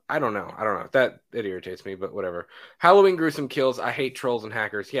 I don't know. That it irritates me, but whatever. Halloween gruesome kills. I hate trolls and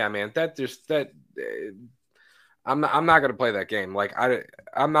hackers. Yeah, man. I'm not gonna play that game. Like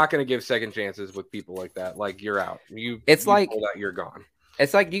I'm not gonna give second chances with people like that. Like you're out. It's like that you're gone.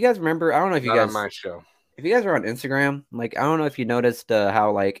 It's like, do you guys remember? I don't know if you guys on my show. If you guys are on Instagram, like I don't know if you noticed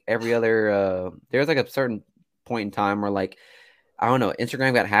how like every other there's like a certain point in time where like I don't know,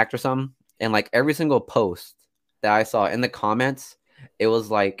 Instagram got hacked or something, and like every single post that I saw in the comments, it was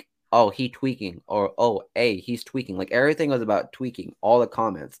like, oh, he tweaking, or oh, hey, he's tweaking. Like everything was about tweaking, all the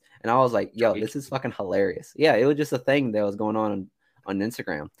comments. And I was like, yo, this is fucking hilarious. Yeah, it was just a thing that was going on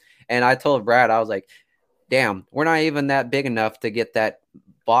Instagram. And I told Brad, I was like, damn, we're not even that big enough to get that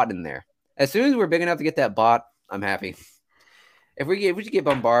bot in there. As soon as we're big enough to get that bot, I'm happy. If we should get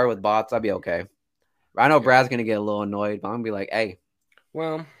bombarded with bots, I'd be okay. I know Brad's gonna get a little annoyed, but I'm gonna be like, hey,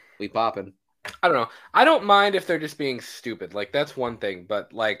 well, we popping. I don't know. I don't mind if they're just being stupid. Like that's one thing,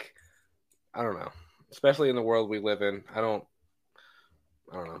 but like I don't know. Especially in the world we live in, I don't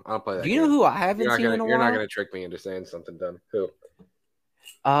know. I don't play that. Do you know who I haven't seen in a while? You're not gonna trick me into saying something dumb. Who?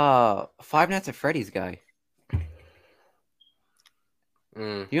 Five Nights at Freddy's guy. You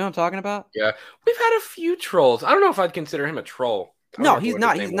know what I'm talking about? Yeah, we've had a few trolls. I don't know if I'd consider him a troll. No, he's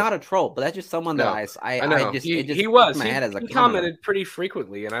not. He's not a troll, but that's just someone that I know. I just he was. My head as a he commented pretty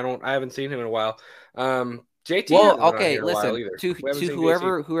frequently, and I haven't seen him in a while. JT. Well, okay, listen to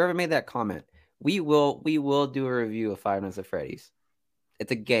whoever made that comment. We will do a review of Five Nights at Freddy's.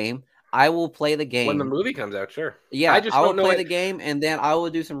 It's a game. I will play the game when the movie comes out. Sure. Yeah, I will play the game, and then I will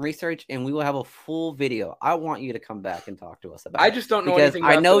do some research, and we will have a full video. I want you to come back and talk to us about it. I just don't know anything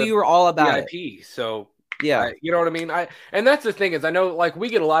about I know you were all about VIP, it. So yeah, you know what I mean. And that's the thing is, I know like we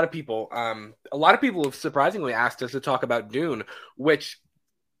get a lot of people. A lot of people have surprisingly asked us to talk about Dune, which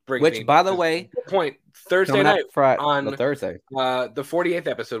by the way, point Thursday night on Thursday, the 48th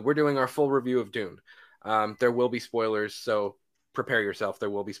episode, we're doing our full review of Dune. There will be spoilers, so prepare yourself. There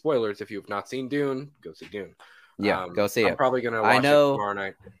will be spoilers. If you have not seen Dune, go see Dune. Yeah, go see it. I'm probably gonna watch it tomorrow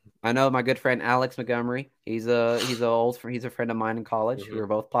night. I know my good friend Alex Montgomery. He's a friend of mine in college. We were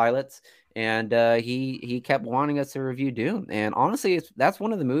both pilots, and he kept wanting us to review Dune. And honestly, that's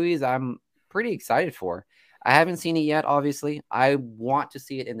one of the movies I'm pretty excited for. I haven't seen it yet. Obviously, I want to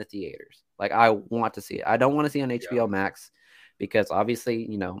see it in the theaters. Like I want to see it. I don't want to see it on HBO Max because obviously,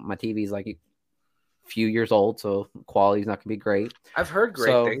 my TV is like few years old, so quality's not gonna be great. I've heard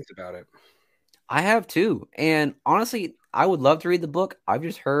great things about it. I have too, and honestly, I would love to read the book. I've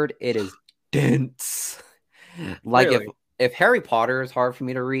just heard it is dense. Like Really? if Harry Potter is hard for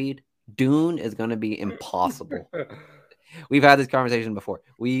me to read, Dune is going to be impossible. We've had this conversation before.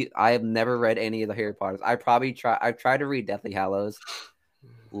 I have never read any of the Harry Potters. I've tried to read Deathly Hallows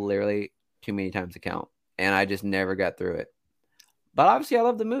literally too many times to count, and I just never got through it. But obviously I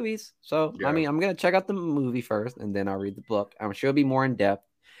love the movies. So Yeah. I mean, I'm going to check out the movie first and then I'll read the book. I'm sure it'll be more in depth.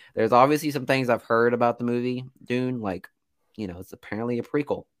 There's obviously some things I've heard about the movie Dune, like, it's apparently a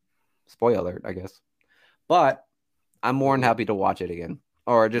prequel. Spoiler alert, I guess. But I'm more than happy to watch it again.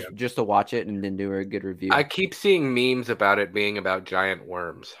 Or just to watch it and then do a good review. I keep seeing memes about it being about giant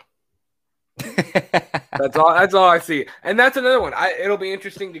worms. That's all I see. And that's another one. It'll be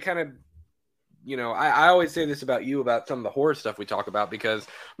interesting to kind of, I always say this about you, about some of the horror stuff we talk about, because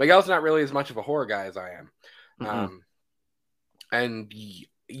Miguel's not really as much of a horror guy as I am. Mm-hmm. And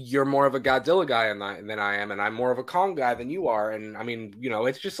you're more of a Godzilla guy than I am, and I'm more of a Kong guy than you are. And I mean,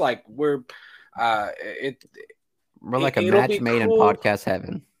 it's just like we're like a match made in podcast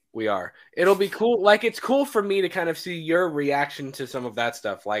heaven. We are. It'll be cool. Like, it's cool for me to kind of see your reaction to some of that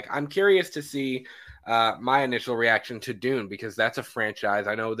stuff. Like, I'm curious to see my initial reaction to Dune, because that's a franchise.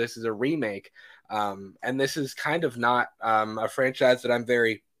 I know this is a remake, and this is kind of not a franchise that I'm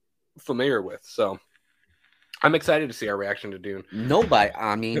very familiar with. So I'm excited to see our reaction to Dune. Nobody.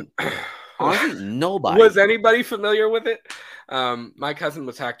 I mean, honestly, nobody. Was anybody familiar with it? My cousin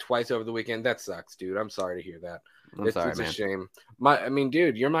was hacked twice over the weekend. That sucks, dude. I'm sorry to hear that. It's a shame. I mean,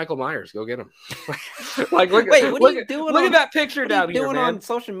 dude, you're Michael Myers. Go get him. Like, look at that picture down here, man. What are you doing on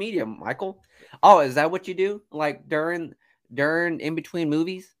social media, Michael? Oh, is that what you do? Like during in between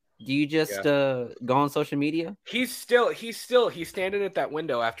movies? Do you just go on social media? He's standing at that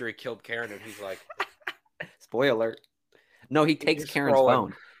window after he killed Karen, and he's like, spoiler alert. No, he takes Karen's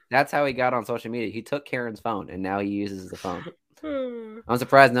phone. That's how he got on social media. He took Karen's phone, and now he uses the phone. I'm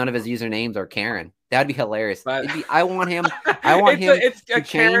surprised none of his usernames are Karen. That'd be hilarious. I want him. It's a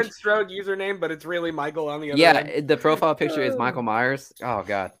Karen Strode username, but it's really Michael on the other end. Yeah, the profile picture is Michael Myers. Oh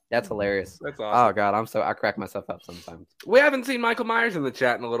god, that's hilarious. That's awesome. Oh god, I crack myself up sometimes. We haven't seen Michael Myers in the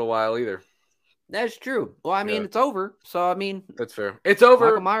chat in a little while either. That's true. Well, I mean, it's over. So I mean, that's fair. It's over.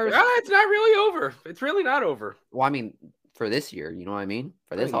 Michael Myers. It's not really over. It's really not over. Well, I mean, for this year, you know what I mean?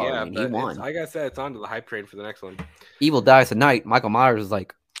 For this Halloween, he won. Like I said, it's on to the hype train for the next one. Evil dies tonight. Michael Myers is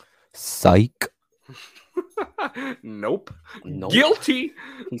like, psych. Nope. Guilty.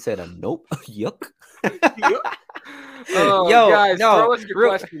 He said a nope. Yuck. Yuck. Yo, guys, throw us your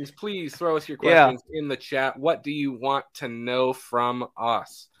questions. Please throw us your questions in the chat. What do you want to know from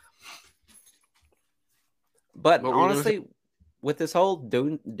us? But honestly, with this whole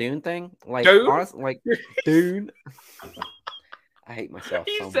Dune thing, like honestly, like Dune. I hate myself.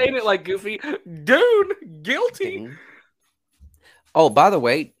 He's saying it like Goofy. Dune, guilty. Dune. Oh, by the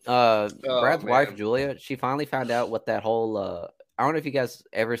way, Brad's wife Julia, she finally found out what that whole. I don't know if you guys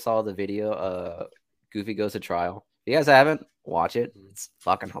ever saw the video. Goofy Goes to Trial. If you guys haven't, watch it. It's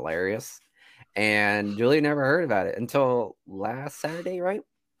fucking hilarious. And Julia never heard about it until last Saturday, right?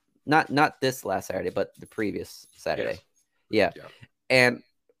 Not this last Saturday, but the previous Saturday. Yes. Yeah. And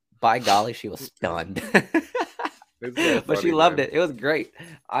by golly, she was stunned. But she loved it. It was great.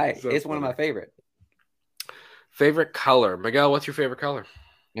 It's one of my favorite. Favorite color. Miguel, what's your favorite color?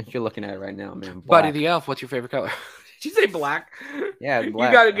 If you're looking at it right now, man. Black. Buddy the Elf, what's your favorite color? Did you say black? Yeah,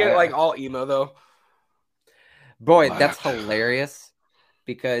 black. You got to get like all emo though. Boy, that's hilarious.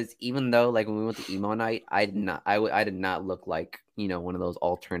 Because even though like when we went to emo night, I did not look like, one of those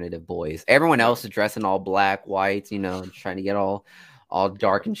alternative boys. Everyone else is dressing all black, whites, trying to get all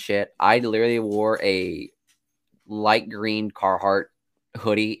dark and shit. I literally wore a light green Carhartt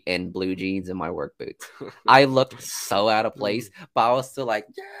hoodie and blue jeans and my work boots. I looked so out of place, but I was still like,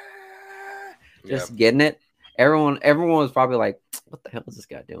 just getting it. Everyone was probably like, what the hell is this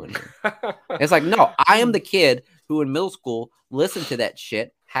guy doing here? It's like, no, I am the kid who in middle school listened to that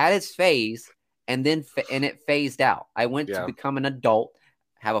shit, had his phase, and then it phased out. I went to become an adult,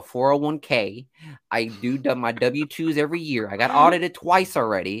 have a 401k. I do my W-2s every year. I got audited twice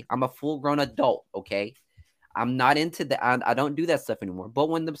already. I'm a full-grown adult, okay? I'm not into that. I don't do that stuff anymore. But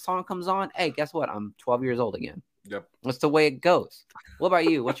when the song comes on, hey, guess what? I'm 12 years old again. Yep. That's the way it goes. What about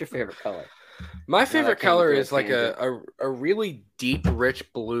you? What's your favorite color? My favorite color is like a really deep,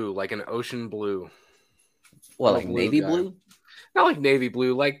 rich blue, like an ocean blue. Well, like navy blue? Not like navy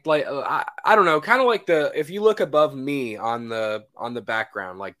blue, like I don't know, kind of like if you look above me on the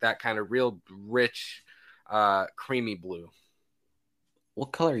background, like that kind of real rich, creamy blue.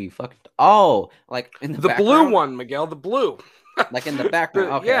 What color are you fucking? Oh, like in the blue one, Miguel, the blue. Like in the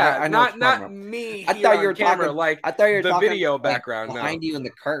background. Okay, yeah, I know not me. I thought you were camera, talking like I thought you were the talking video like background behind you in the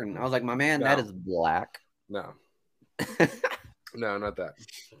curtain. I was like, my man, that is black. No. No, not that.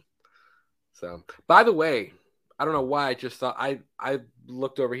 So, by the way, I don't know why I just saw I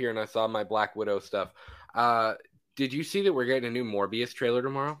looked over here and I saw my Black Widow stuff. Did you see that we're getting a new Morbius trailer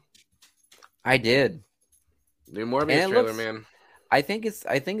tomorrow? I did. New Morbius trailer, man. I think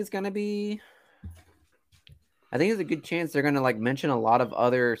it's gonna be. I think there's a good chance they're gonna like mention a lot of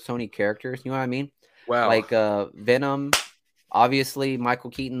other Sony characters. You know what I mean? Well, like Venom, obviously Michael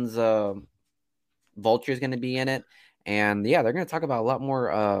Keaton's Vulture is gonna be in it, and yeah, they're gonna talk about a lot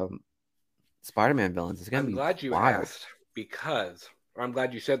more Spider-Man villains. It's gonna be. I'm glad you wild. asked because I'm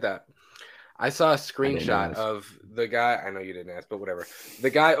glad you said that. I saw a screenshot of the guy. I know you didn't ask, but whatever. The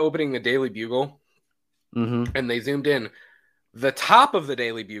guy opening the Daily Bugle, and they zoomed in the top of the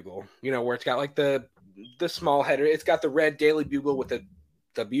Daily Bugle. You know where it's got like the small header. It's got the red Daily Bugle with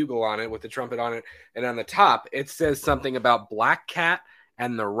the bugle on it with the trumpet on it, and on the top it says something about Black Cat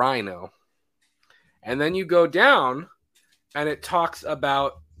and the Rhino. And then you go down, and it talks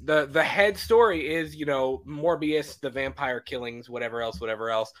about the head story is Morbius, the vampire killings, whatever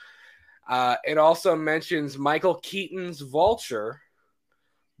else. It also mentions Michael Keaton's Vulture,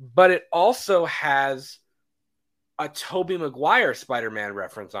 but it also has a Tobey Maguire Spider-Man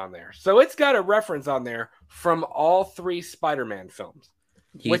reference on there. So it's got a reference on there from all 3 Spider-Man films.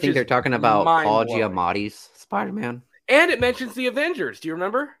 Do you think they're talking about Paul Giamatti's Spider-Man? And it mentions the Avengers. Do you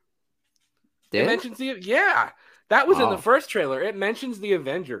remember? It mentions that was in the first trailer. It mentions the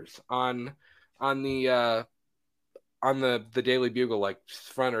Avengers on the Daily Bugle, like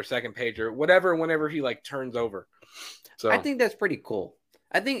front or second page or whatever, whenever he like turns over. So I think that's pretty cool.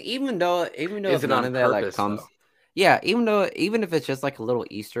 I think even though if none of that purpose, like comes, though? Yeah, even if it's just like a little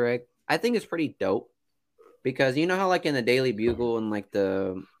Easter egg, I think it's pretty dope. Because you know how like in the Daily Bugle and like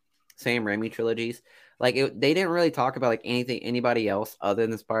the Sam Raimi trilogies, like they didn't really talk about like anybody else other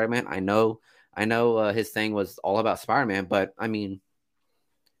than Spider-Man. I know his thing was all about Spider-Man, but I mean,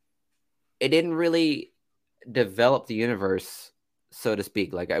 it didn't really develop the universe, so to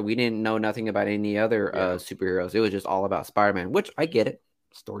speak. Like we didn't know nothing about any other superheroes. It was just all about Spider-Man, which I get it.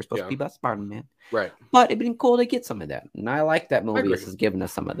 Story's supposed to be about Spider-Man, right? But it'd been cool to get some of that, and I like that Mobius is giving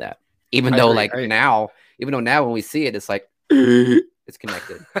us some of that. Even though now when we see it, it's like it's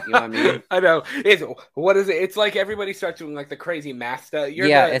connected. You know what I mean? I know. What is it? It's like everybody starts doing like the crazy math stuff.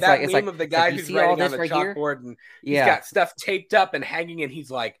 It's that like meme of the guy who's writing on the chalkboard and he's got stuff taped up and hanging, and he's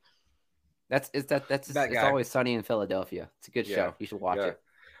like, It's Always Sunny in Philadelphia. It's a good show. You should watch it.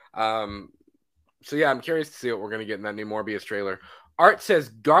 So yeah, I'm curious to see what we're gonna get in that new Morbius trailer. Art says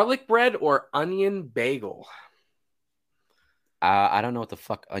garlic bread or onion bagel. I don't know what the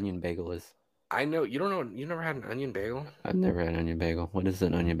fuck onion bagel is. I know you don't know. You never had an onion bagel? I've never had an onion bagel. What is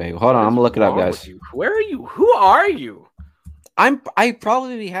an onion bagel? Hold on, I'm gonna look it up, guys. Where are you? Who are you? I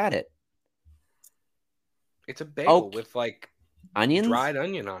probably had it. It's a bagel with like onions, dried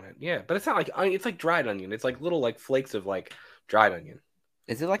onion on it. Yeah, but it's not like it's like dried onion. It's like little like flakes of like dried onion.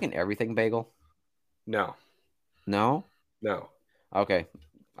 Is it like an everything bagel? No. Okay,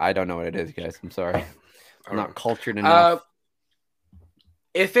 I don't know what it is, guys. I'm sorry. I'm not cultured enough.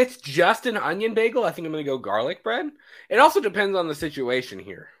 If it's just an onion bagel, I think I'm going to go garlic bread. It also depends on the situation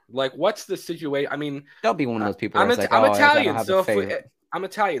here. Like, what's the situation? I mean, don't be one of those people. I'm Italian, so I'm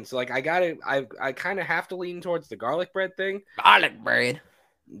Italian, so like I kind of have to lean towards the garlic bread thing. Garlic bread.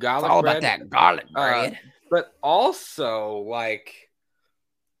 It's all about that garlic bread. But also, like,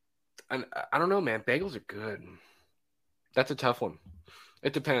 I don't know, man. Bagels are good. That's a tough one.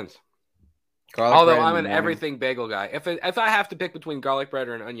 It depends. Although I'm an everything bagel guy. If I have to pick between garlic bread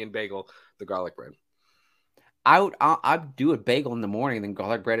or an onion bagel, the garlic bread. I'd do a bagel in the morning, then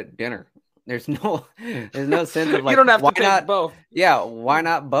garlic bread at dinner. There's no sense of like you don't have to pick both. Yeah, why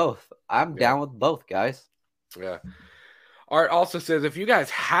not both? I'm down with both, guys. Yeah. Art also says if you guys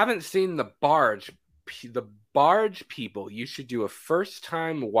haven't seen the Barge People, you should do a first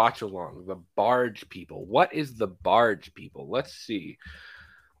time watch along. The Barge People. What is the Barge People? Let's see.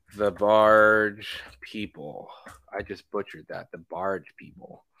 The Barge People. I just butchered that. The Barge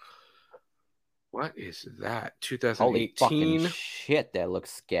People. What is that? 2018. Holy fucking shit, that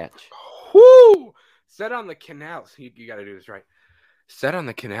looks sketch. Whoo! Set on the canals. You got to do this right. Set on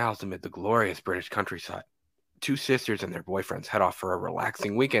the canals amid the glorious British countryside. 2 sisters and their boyfriends head off for a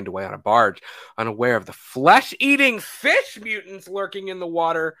relaxing weekend away on a barge, unaware of the flesh-eating fish mutants lurking in the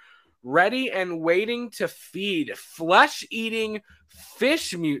water, ready and waiting to feed. Flesh-eating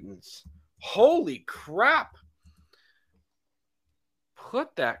fish mutants. Holy crap.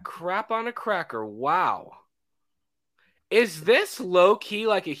 Put that crap on a cracker. Wow. Is this low-key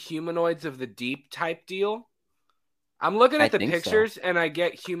like a Humanoids of the Deep type deal? I'm looking at the pictures and I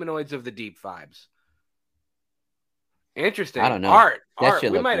get Humanoids of the Deep vibes. Interesting. I don't know. That Art.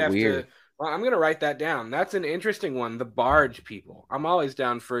 shit We looked might have to. weird. Well, I'm gonna write that down. That's an interesting one. The Barge People. I'm always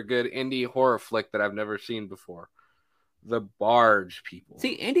down for a good indie horror flick that I've never seen before. The Barge People.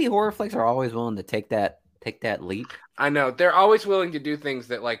 See, indie horror flicks are always willing to take that leap. I know they're always willing to do things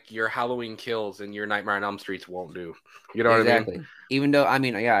that like your Halloween Kills and your Nightmare on Elm Streets won't do. You know what I mean? Exactly. Even though, I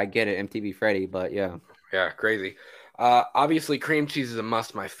mean, yeah, I get it, MTV Freddy, but yeah. Yeah, crazy. Obviously, cream cheese is a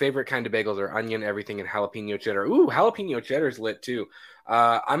must. My favorite kind of bagels are onion, everything, and jalapeno cheddar. Ooh, jalapeno cheddar's lit too.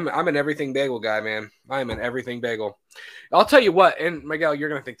 I'm an everything bagel guy, man. I am an everything bagel. I'll tell you what, and Miguel, you're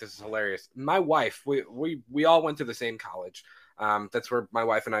gonna think this is hilarious. My wife, we all went to the same college. That's where my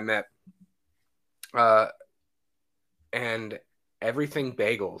wife and I met. And everything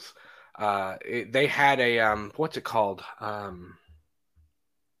bagels. They had a what's it called?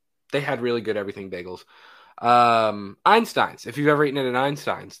 They had really good everything bagels. Einstein's. If you've ever eaten at an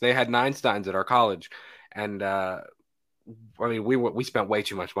Einstein's, they had an Einstein's at our college, and I mean we spent way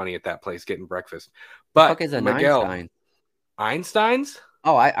too much money at that place getting breakfast. The But fuck is a Miguel, Einstein? Einstein's?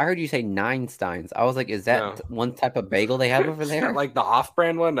 Oh, I heard you say nine steins. I was like, is that No. one type of bagel they have over there? Like the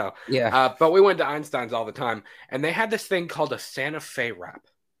off-brand one? No. Yeah. But we went to Einstein's all the time, and they had this thing called a Santa Fe wrap,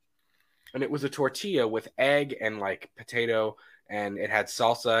 and it was a tortilla with egg and like potato, and it had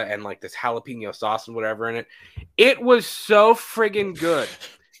salsa and like this jalapeno sauce and whatever in it. It was so friggin' good.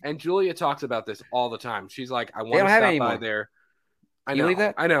 And Julia talks about this all the time. She's like, I want don't to have stop it by anymore. there. I You know, believe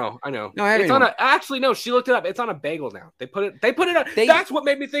that? I know. No, I have It's it on anymore. a actually no, she looked it up. It's on a bagel now. They put it on that's what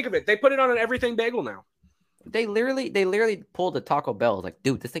made me think of it. They put it on an everything bagel now. They literally pulled a Taco Bell. Like,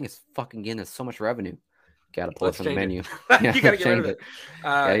 dude, this thing is fucking getting us so much revenue. Gotta pull it from the menu. Yeah, you gotta get rid of it.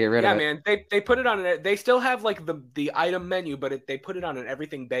 Gotta get rid of it. Man. They put it on it. They still have like the item menu, but they put it on an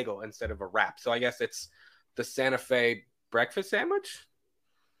everything bagel instead of a wrap. So I guess it's the Santa Fe breakfast sandwich.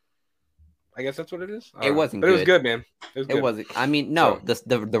 I guess that's what it is. It wasn't but good. It was good, man. It was good. It wasn't. I mean, no,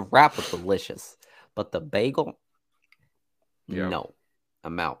 the wrap was delicious, but the bagel, no,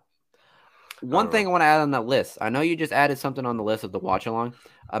 I'm out. One thing I want to add on that list. I know you just added something on the list of the watch along.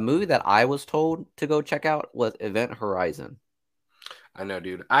 A movie that I was told to go check out was Event Horizon. I know,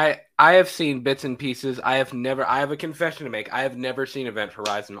 dude. I have seen bits and pieces. I have a confession to make. I have never seen Event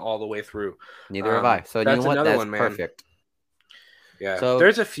Horizon all the way through. Neither have I. So you know what? That's perfect. Yeah. So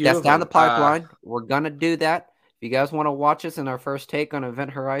there's a few. That's down the pipeline. We're gonna do that. If you guys want to watch us in our first take on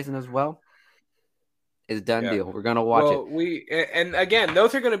Event Horizon as well, it's done deal. We're gonna watch it. And again,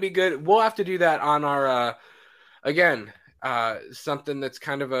 those are gonna be good. We'll have to do that on our something that's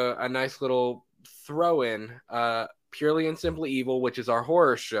kind of a nice little throw in. Purely and Simply Evil, which is our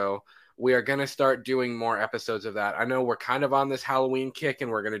horror show. We are going to start doing more episodes of that. I know we're kind of on this Halloween kick,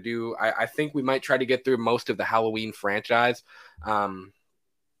 and we're going to do, I think we might try to get through most of the Halloween franchise at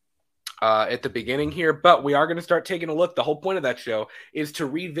the beginning here, but we are going to start taking a look. The whole point of that show is to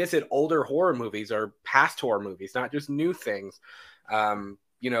revisit older horror movies or past horror movies, not just new things.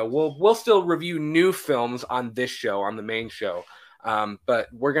 We'll still review new films on this show, on the main show. But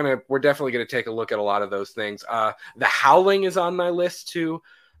we're definitely going to take a look at a lot of those things. The Howling is on my list too.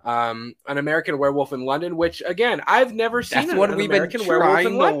 An American Werewolf in London, which again I've never seen. That's what we've been trying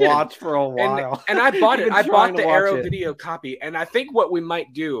to watch for a while. And I bought it. I bought the Arrow video copy, and I think what we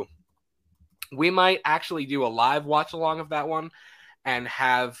might do, we might actually do a live watch along of that one, and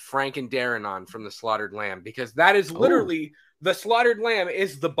have Frank and Darren on from the Slaughtered Lamb, because that is literally the Slaughtered Lamb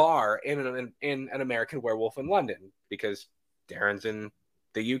is the bar in an American Werewolf in London, because Darren's in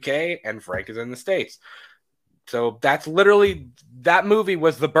the UK and Frank is in the States. So that's literally, that movie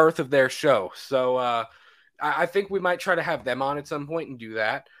was the birth of their show. So I think we might try to have them on at some point and do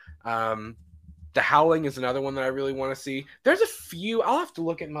that. The Howling is another one that I really want to see. There's a few, I'll have to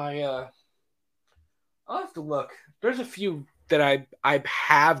look at my, I'll have to look. There's a few that I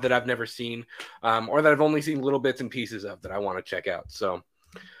have that I've never seen, or that I've only seen little bits and pieces of that I want to check out. So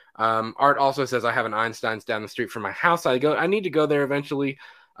Art also says I have an Einstein's down the street from my house. I need to go there eventually.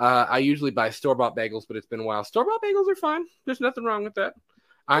 I usually buy store-bought bagels, but it's been a while. Store-bought bagels are fine. There's nothing wrong with that.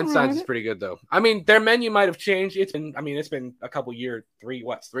 Einstein's is pretty good though. I mean, their menu might have changed. It's been a couple years, 3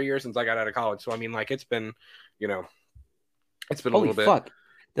 years since I got out of college. So I mean, like, it's been, it's been a little bit. Holy fuck.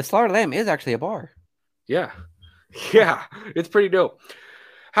 The Slaughtered Lamb is actually a bar. Yeah. Yeah. It's pretty dope.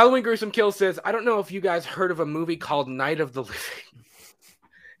 Halloween Gruesome Kills says, I don't know if you guys heard of a movie called Night of the Living.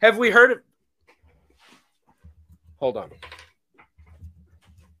 Have we heard of? Hold on.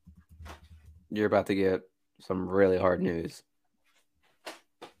 You're about to get some really hard news.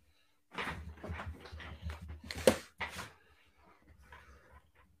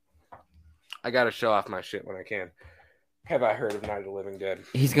 I got to show off my shit when I can. have I heard of Night of the Living Dead.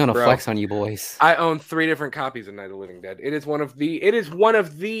 He's gonna flex on you boys. I own 3 different copies of Night of the Living Dead. It is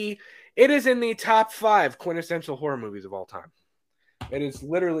in the top 5 quintessential horror movies of all time. It is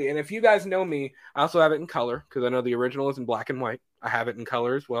literally, and if you guys know me, I also have it in color because I know the original is in black and white. I have it in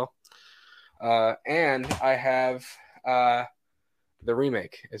color as well. And I have the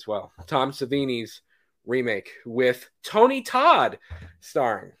remake as well. Tom Savini's remake with Tony Todd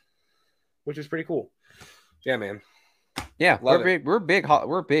starring, which is pretty cool. Yeah, man. Yeah, we're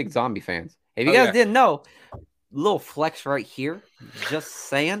big zombie fans. If you guys didn't know, little flex right here. Just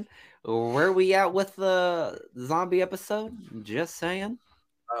saying. Where we at with the zombie episode? Just saying.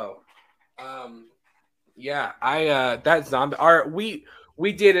 Yeah, that zombie.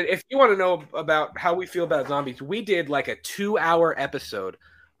 We did it. If you want to know about how we feel about zombies, we did like a 2-hour episode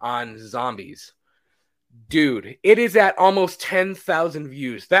on zombies. Dude, it is at almost 10,000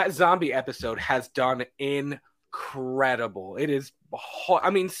 views. That zombie episode has done incredible. It is,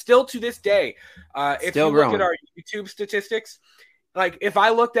 I mean, still to this day, if you look at our YouTube statistics, like if I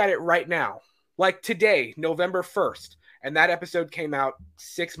looked at it right now, like today, November 1st, and that episode came out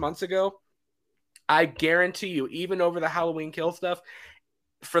 6 months ago, I guarantee you, even over the Halloween Kill stuff,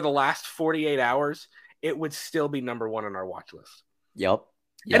 for the last 48 hours, it would still be number 1 on our watch list. Yep.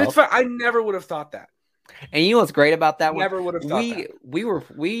 And it's fun. I never would have thought that. And you know what's great about that one? Never would have thought that.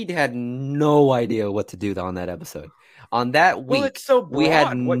 We had no idea what to do on that episode. On that week, it's so broad. We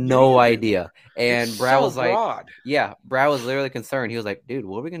had no idea. And Brad was like, broad. Yeah, Brad was literally concerned. He was like, dude,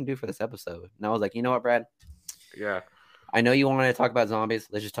 what are we going to do for this episode? And I was like, you know what, Brad? Yeah. I know you wanted to talk about zombies.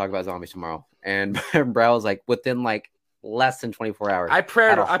 Let's just talk about zombies tomorrow. And Brad was like, within like less than 24 hours. I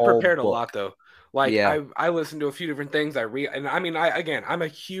prepared a lot though. Like I listened to a few different things. And I mean, I'm a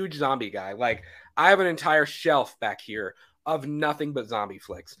huge zombie guy. Like I have an entire shelf back here of nothing but zombie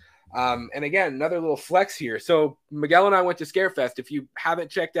flicks. And again, another little flex here. So Miguel and I went to Scarefest. If you haven't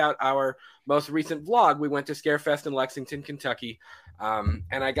checked out our most recent vlog, we went to Scarefest in Lexington, Kentucky. And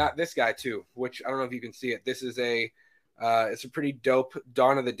I got this guy too, which I don't know if you can see it. This is it's a pretty dope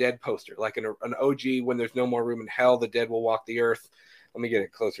Dawn of the Dead poster, like an OG. When there's no more room in hell, the dead will walk the earth. Let me get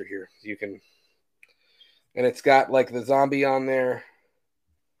it closer here. So you can, and it's got like the zombie on there.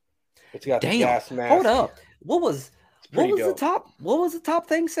 It's got the gas mask. Hold up. What was the top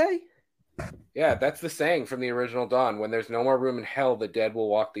thing say? Yeah, that's the saying from the original Dawn. When there's no more room in hell, the dead will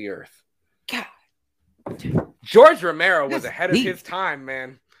walk the earth. God. George Romero was ahead of his time,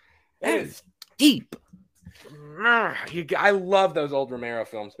 man. That is deep. I love those old Romero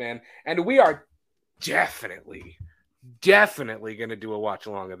films, man. And we are definitely going to do a watch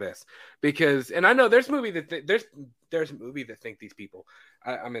along of this because, and I know there's movie that think these people.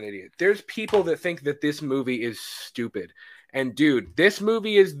 I'm an idiot. There's people that think that this movie is stupid. And dude, this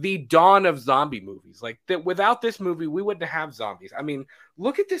movie is the dawn of zombie movies. Like that, without this movie, we wouldn't have zombies. I mean,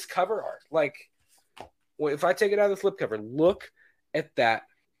 look at this cover art. Like, if I take it out of the slipcover, look at that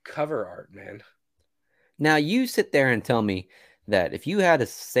cover art, man. Now you sit there and tell me that if you had to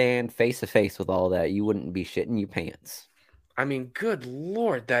stand face to face with all that, you wouldn't be shitting your pants. I mean, good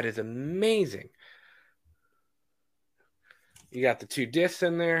Lord, that is amazing. You got the 2 discs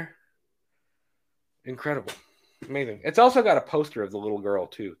in there. Incredible. Amazing. It's also got a poster of the little girl,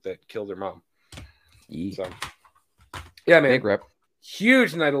 too, that killed her mom. Yeah. So, yeah, man. Big rep.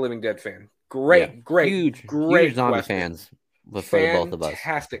 Huge Night of the Living Dead fan. Great. Huge zombie fans for both of us.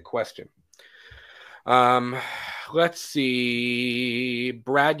 Fantastic question. Let's see.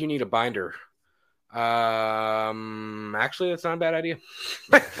 Brad, you need a binder. Actually, that's not a bad idea.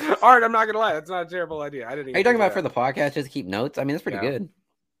 Art, I'm not gonna lie, that's not a terrible idea. I didn't even. Are you talking about for the podcast? Just keep notes. I mean, that's pretty good.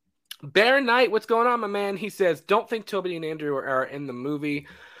 Bear Knight, what's going on, my man? He says, "Don't think Toby and Andrew are in the movie."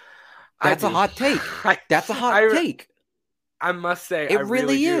 That's a hot take. That's a hot take. I must say, it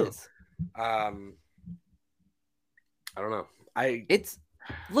really is. I don't know.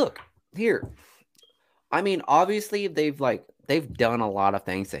 Look here. I mean, obviously they've done a lot of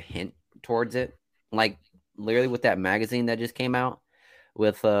things to hint towards it. Like literally with that magazine that just came out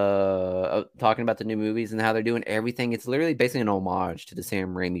with talking about the new movies and how they're doing everything. It's literally basically an homage to the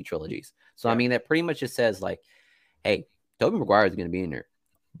Sam Raimi trilogies. So I mean, that pretty much just says like, hey, Tobey Maguire is going to be in there.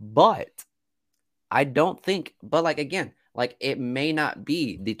 But I don't think, but like again, like it may not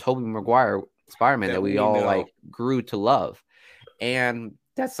be the Tobey Maguire Spider-Man that we all like grew to love. And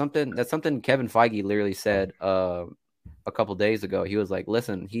that's something Kevin Feige literally said a couple days ago. He was like,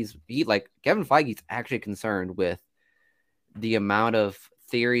 listen, Kevin Feige's actually concerned with the amount of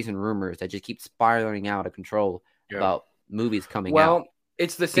theories and rumors that just keep spiraling out of control about movies coming out. Well,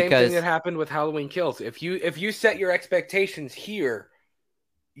 it's the same thing that happened with Halloween Kills. If you set your expectations here,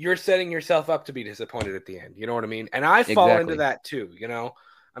 you're setting yourself up to be disappointed at the end. You know what I mean? And I fall into Exactly. that too. You know,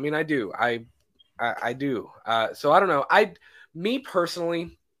 I mean, I do. I do. So I don't know. Me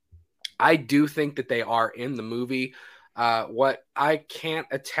personally, I do think that they are in the movie. What I can't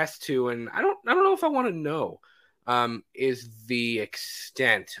attest to, and I don't know if I want to know, is the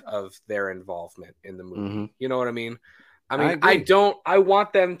extent of their involvement in the movie. Mm-hmm. You know what I mean? I I mean, agree. I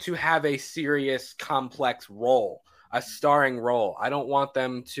want them to have a serious, complex role, a starring role. I don't want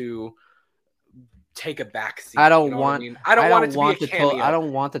them to take a back seat. I You don't know what I want mean? I don't want it to be a cameo. I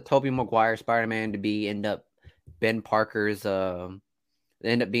don't want the Tobey Maguire Spider-Man to end up Ben Parker's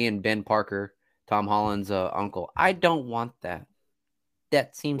end up being Ben Parker, Tom Holland's uncle. I don't want that. That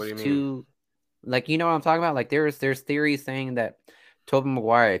What seems do you mean? too like, you know what I'm talking about? Like there's theories saying that Tobey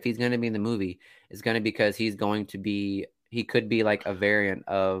Maguire, if he's going to be in the movie, is going to because he could be like a variant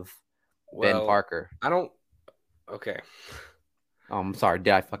of Ben Well, Parker. I don't. Okay. I'm sorry,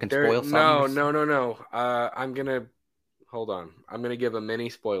 did I fucking spoil No, something? no, no, no. I'm gonna hold on. I'm gonna give a mini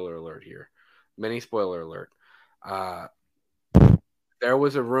spoiler alert here. Mini spoiler alert. Uh, there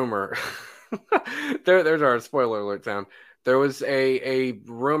was a rumor. There's our spoiler alert sound. There was a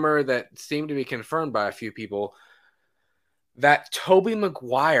rumor that seemed to be confirmed by a few people that Tobey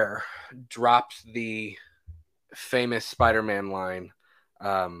Maguire dropped the famous Spider-Man line,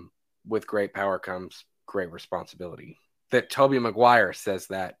 "With great power comes great responsibility." That Tobey Maguire says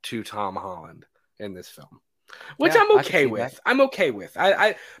that to Tom Holland in this film, which Yeah, I'm I could okay see with. that. I'm okay with.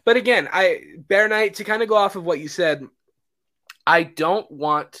 But again, Bear Knight, to kind of go off of what you said, I don't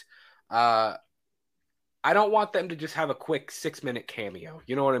want, uh, I don't want them to just have a quick 6-minute cameo.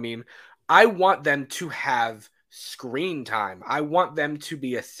 You know what I mean? I want them to have screen time. I want them to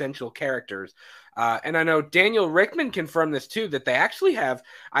be essential characters. And I know Daniel Rickman confirmed this too, that they actually have.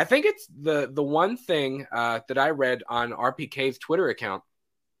 I think it's the one thing that I read on RPK's Twitter account,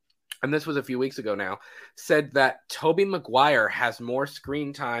 and this was a few weeks ago now, said that Tobey Maguire has more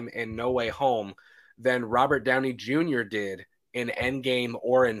screen time in No Way Home than Robert Downey Jr. did in Endgame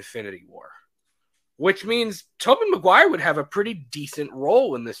or Infinity War. Which means Tobey Maguire would have a pretty decent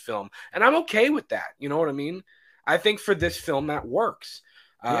role in this film. And I'm okay with that. You know what I mean? I think for this film that works.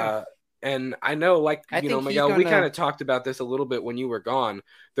 Yeah. And I know, like, I you know, think he's Miguel, we kind gonna of talked about this a little bit when you were gone.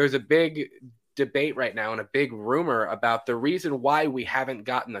 There's a big debate right now and a big rumor about the reason why we haven't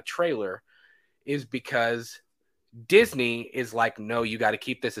gotten a trailer is because Disney is like, no, you got to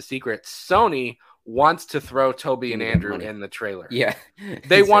keep this a secret. Sony wants to throw Toby give and me that Andrew money. in the trailer. Yeah.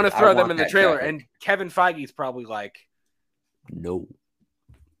 They He want says, to I throw them want in the that trailer. traffic. And Kevin Feige's probably like, No.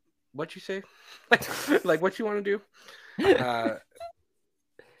 what you say? like what you want to do? Yeah.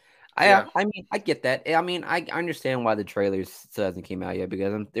 I mean, I get that. I mean, I understand why the trailers still hasn't came out yet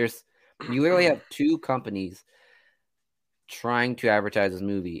because you literally have two companies trying to advertise this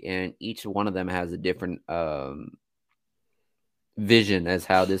movie, and each one of them has a different vision as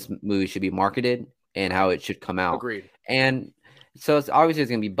how this movie should be marketed and how it should come out. Agreed. And so it's going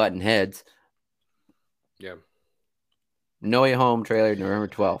to be button heads. Yeah. No Way Home trailer November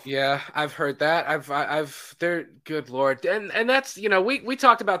 12th. Yeah, I've heard that. They're good Lord. And that's, you know, we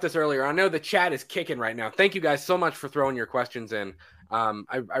talked about this earlier. I know the chat is kicking right now. Thank you guys so much for throwing your questions in.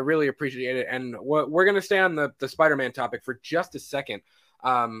 I really appreciate it. And we're going to stay on the Spider-Man topic for just a second.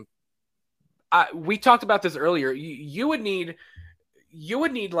 We talked about this earlier. You would need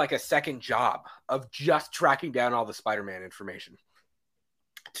like a second job of just tracking down all the Spider-Man information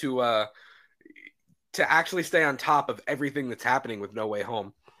to actually stay on top of everything that's happening with No Way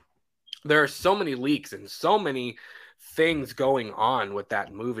Home. There are so many leaks and so many things going on with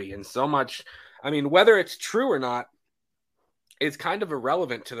that movie, and so much. I mean, whether it's true or not is kind of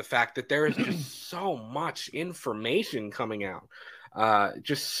irrelevant to the fact that there is just so much information coming out.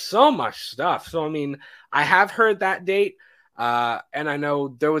 Just so much stuff. So, I mean, I have heard that date. And I know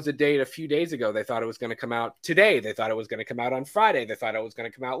there was a date a few days ago. They thought it was going to come out today. They thought it was going to come out on Friday. They thought it was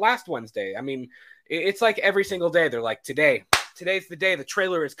going to come out last Wednesday. I mean, it's like every single day they're like, today's the day. The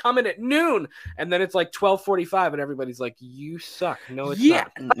trailer is coming at noon. And then it's like 12:45 and everybody's like, you suck. No, it's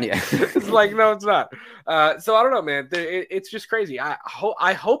not. Yeah. It's like, no, it's not. So I don't know, man. It's just crazy. I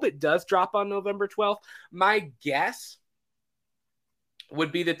hope it does drop on November 12th. My guess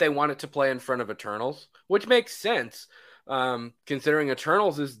would be that they want it to play in front of Eternals, which makes sense. Considering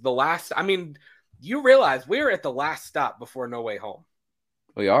Eternals is the last. I mean, you realize we're at the last stop before No Way Home.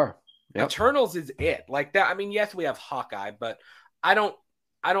 We are. Yep. Eternals is it. Like that. I mean, yes, we have Hawkeye, but I don't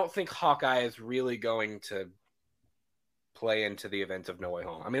think Hawkeye is really going to play into the events of No Way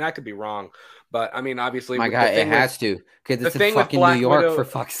Home. I mean, I could be wrong, but I mean, obviously, my God, it has to because it's in fucking New York, for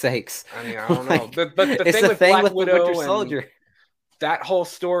fuck's sakes. I mean, I don't know. Like, but the it's thing with Black the Widow Winter Soldier. that whole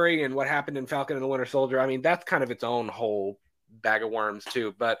story and what happened in Falcon and the Winter Soldier, I mean, that's kind of its own whole bag of worms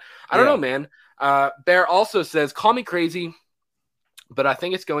too. But I don't know, man. Bear also says, call me crazy, but I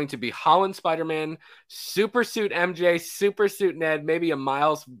think it's going to be Holland Spider-Man, Super Suit MJ, Super Suit Ned, maybe a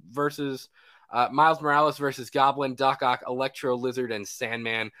Miles Morales versus Goblin, Doc Ock, Electro, Lizard, and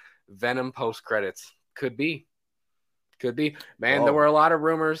Sandman. Venom post credits. Could be. Man, Whoa. There were a lot of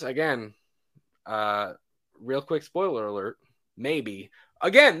rumors. Again, real quick spoiler alert. Maybe.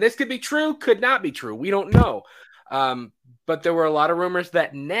 Again, this could be true, could not be true. We don't know. But there were a lot of rumors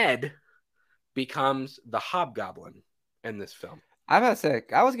that Ned becomes the Hobgoblin in this film. I'm about to say,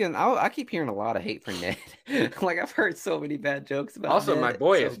 I keep hearing a lot of hate for Ned. Like, I've heard so many bad jokes about also, Ned. My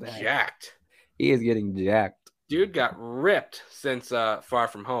boy is jacked. He is getting jacked. Dude got ripped since Far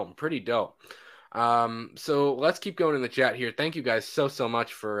From Home. Pretty dope. So let's keep going in the chat here. Thank you guys so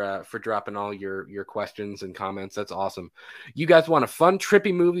much for dropping all your questions and comments. That's awesome. You guys want a fun,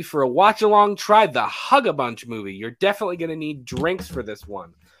 trippy movie for a watch along? Try the Hug-a-Bunch movie. You're definitely gonna need drinks for this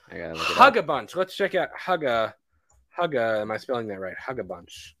one. Hug-a-Bunch. Let's check out Hugga. Am I spelling that right?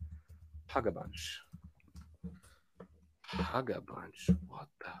 Hug-a-Bunch. Hug-a-Bunch. Hug-a-Bunch. What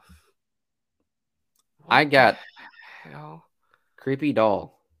the? I got hell. Creepy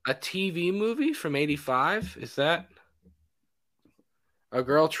Doll. A TV movie from 85? Is that? A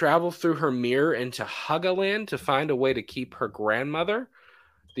girl travels through her mirror into Huggaland to find a way to keep her grandmother,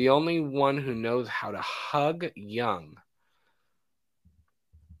 the only one who knows how to hug young.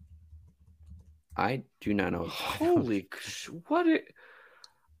 I do not know. Holy, what?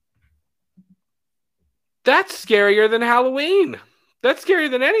 That's scarier than Halloween. That's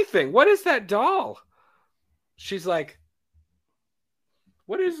scarier than anything. What is that doll? She's like,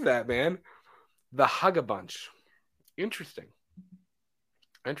 what is that, man? The Hug-a-Bunch. Interesting.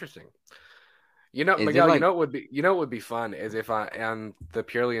 You know, Miguel, like, you know what would be fun is if on the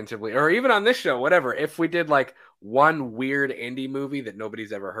Purely and Simply, or even on this show, whatever, if we did like one weird indie movie that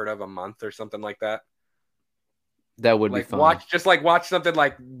nobody's ever heard of a month or something like that. That would be fun. Watch something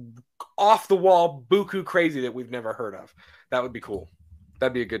like off the wall, buku crazy that we've never heard of. That would be cool.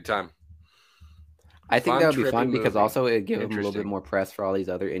 That'd be a good time. I think that would be fun because also it gives them a little bit more press for all these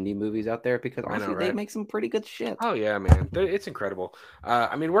other indie movies out there because honestly they make some pretty good shit. Oh yeah, man, it's incredible.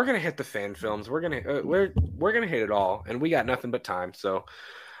 I mean, we're gonna hit the fan films. We're gonna hit it all, and we got nothing but time. So,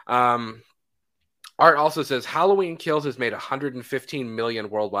 Art also says Halloween Kills has made 115 million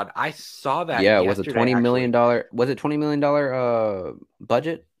worldwide. I saw that. Yeah, was it $20 million? Was it $20 million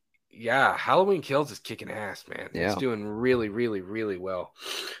budget? Yeah, Halloween Kills is kicking ass, man. Yeah. It's doing really, really, really well.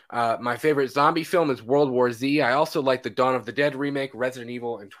 My favorite zombie film is World War Z. I also like the Dawn of the Dead remake, Resident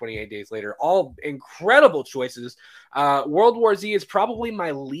Evil, and 28 Days Later. All incredible choices. World War Z is probably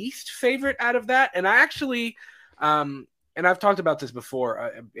my least favorite out of that. And I actually, and I've talked about this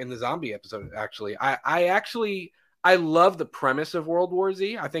before in the zombie episode, actually. I love the premise of World War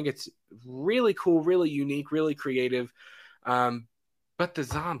Z. I think it's really cool, really unique, really creative. But the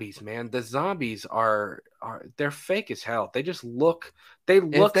zombies, man, are they're fake as hell. They just look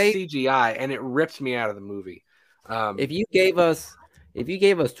CGI, and it rips me out of the movie. If you gave us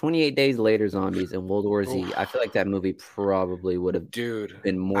 28 Days Later zombies in World War Z, I feel like that movie probably would have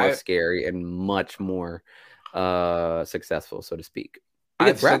been more scary and much more successful, so to speak.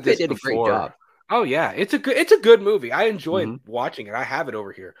 Because Brad Pitt did a great job. Oh yeah, it's a good movie. I enjoyed watching it. I have it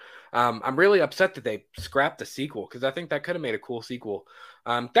over here. I'm really upset that they scrapped the sequel because I think that could have made a cool sequel.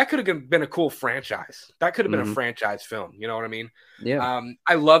 That could have been a cool franchise. That could have been a franchise film. You know what I mean? Yeah.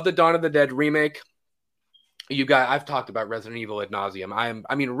 I love the Dawn of the Dead remake. I've talked about Resident Evil ad nauseum.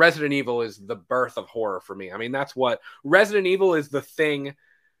 I mean, Resident Evil is the birth of horror for me. I mean, that's what Resident Evil is, the thing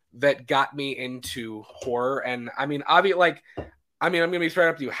that got me into horror. And I mean, I'm going to be straight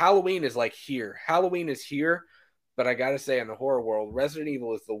up to you. Halloween is like here. Halloween is here. But I got to say, in the horror world, Resident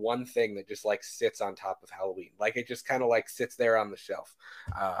Evil is the one thing that just like sits on top of Halloween. Like it just kind of like sits there on the shelf.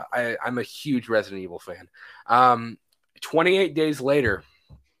 I'm a huge Resident Evil fan. 28 Days Later,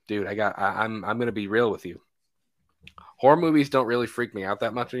 dude, I'm going to be real with you. Horror movies don't really freak me out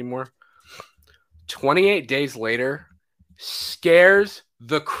that much anymore. 28 Days Later scares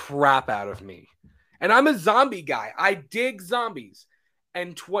the crap out of me. And I'm a zombie guy. I dig zombies.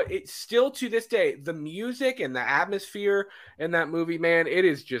 And it's still to this day, the music and the atmosphere in that movie, man, it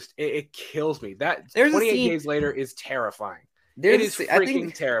is just, it kills me. That 28 Days Later is terrifying. It is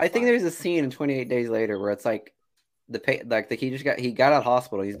freaking terrifying. I think there's a scene in 28 Days Later where it's like, he got out of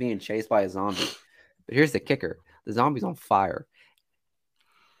hospital. He's being chased by a zombie. But here's the kicker. The zombie's on fire.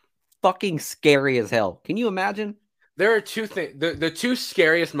 Fucking scary as hell. Can you imagine? There are two things. The two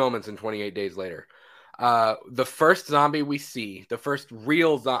scariest moments in 28 Days Later. The first zombie we see, the first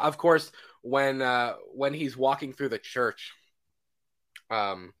real zombie, of course, when he's walking through the church,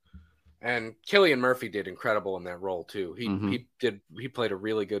 and Cillian Murphy did incredible in that role too. He played a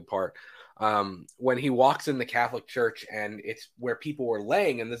really good part. When he walks in the Catholic Church and it's where people were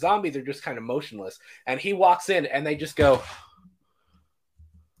laying and the zombies are just kind of motionless, and he walks in and they just go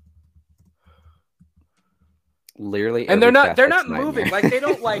literally, and they're not moving. Like they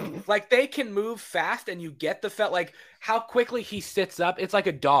don't like they can move fast, and you get the felt like how quickly he sits up. It's like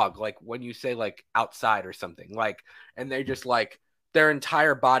a dog, like when you say like outside or something, like, and they just like their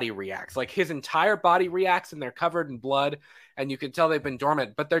entire body reacts. Like his entire body reacts and they're covered in blood and you can tell they've been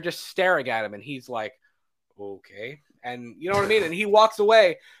dormant, but they're just staring at him and he's like, okay. And you know what I mean? And he walks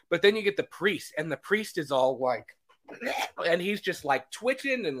away, but then you get the priest and the priest is all like, and he's just like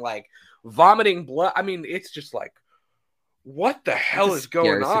twitching and like vomiting blood. I mean, it's just like, what the hell is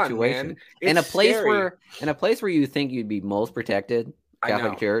going on, man? In a place where you think you'd be most protected,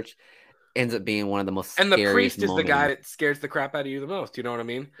 Catholic Church ends up being one of the most and the priest is the guy that scares the crap out of you the most. You know what I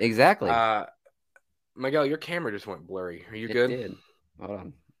mean? Exactly. Miguel, your camera just went blurry. Are you good? Did.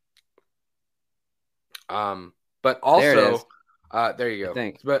 Hold on. But also, there you go.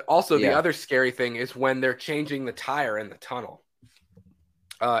 Thanks. But also, the other scary thing is when they're changing the tire in the tunnel.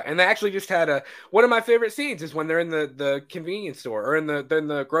 And they actually just had one of my favorite scenes is when they're in the convenience store or in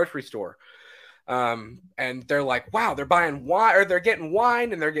the grocery store. And they're like, wow, they're buying wine, or they're getting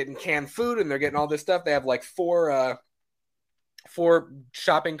wine and they're getting canned food and they're getting all this stuff. They have like four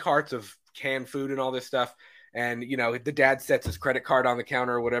shopping carts of canned food and all this stuff. And, you know, the dad sets his credit card on the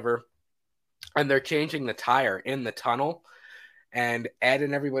counter or whatever. And they're changing the tire in the tunnel. And Ed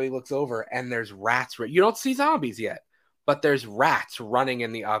and everybody looks over and there's rats. You don't see zombies yet, but there's rats running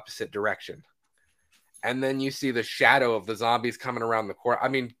in the opposite direction. And then you see the shadow of the zombies coming around the corner. I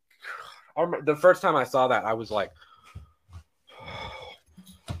mean, the first time I saw that, I was like,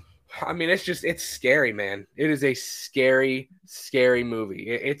 I mean, it's scary, man. It is a scary, scary movie.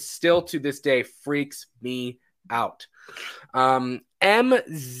 It still to this day freaks me out. MZ,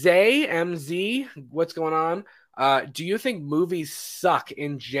 what's going on? Do you think movies suck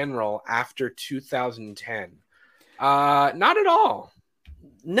in general after 2010? Not at all.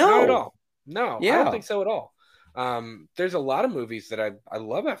 No. Not at all. No, yeah. I don't think so at all. There's a lot of movies that I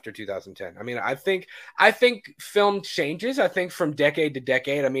love after 2010. I mean, I think film changes. I think from decade to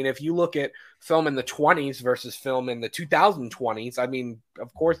decade. I mean, if you look at film in the 20s versus film in the 2020s, I mean,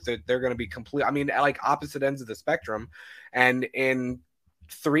 of course they're going to be complete. I mean, like opposite ends of the spectrum. And in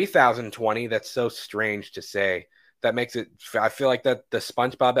 3020, that's so strange to say. That makes it, I feel like that the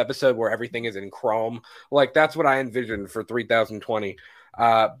SpongeBob episode where everything is in chrome, like that's what I envisioned for 3020.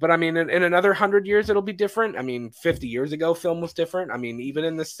 But I mean, in another 100 years, it'll be different. I mean, 50 years ago, film was different. I mean, even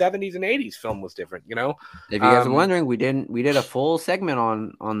in the 70s and 80s, film was different, you know? If you guys are wondering, we did a full segment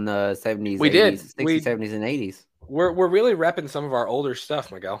on the 70s, we 80s, did. 60s, 70s, and 80s. We're really repping some of our older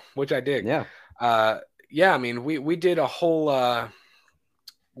stuff, Miguel, which I dig. Yeah. I mean, we did a whole,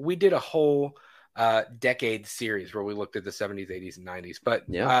 decade series where we looked at the 70s, 80s, and 90s. But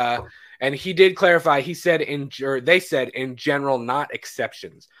and he did clarify. He said they said in general, not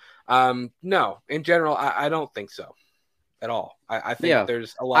exceptions. No, in general, I don't think so at all. I think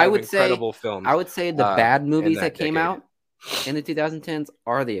there's a lot of incredible films. I would say the bad movies that came out in the 2010s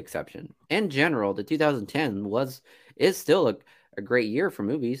are the exception. In general, the 2010 is still a great year for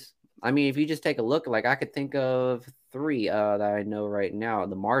movies. I mean, if you just take a look, like I could think of three that I know right now: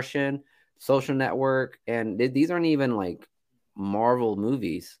 The Martian, Social Network, and these aren't even like Marvel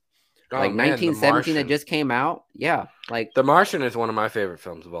movies. Like 1917 that just came out. Yeah, like The Martian is one of my favorite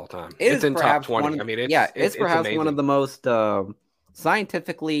films of all time. It's in top 20. I mean, it's perhaps amazing. one of the most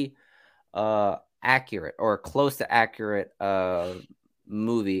scientifically accurate or close to accurate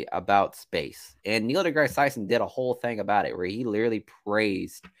movie about space. And Neil deGrasse Tyson did a whole thing about it where he literally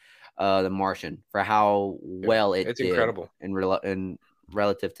praised The Martian for how well it did. It's incredible. And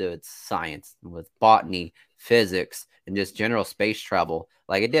relative to its science with botany, physics, and just general space travel.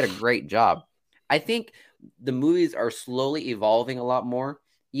 Like it did a great job. I think the movies are slowly evolving a lot more.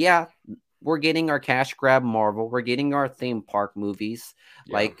 Yeah, we're getting our cash grab Marvel. We're getting our theme park movies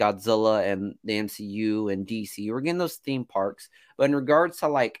like Godzilla and the MCU and DC. We're getting those theme parks. But in regards to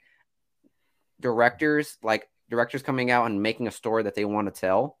like directors coming out and making a story that they want to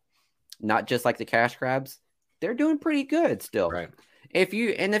tell, not just like the cash grabs, they're doing pretty good still. Right. If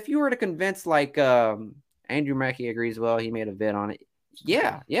you were to convince like Andrew Mackie agrees, well, he made a vid on it.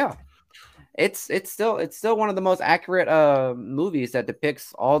 Yeah. It's still one of the most accurate movies that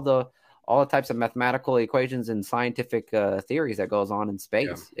depicts all the types of mathematical equations and scientific theories that goes on in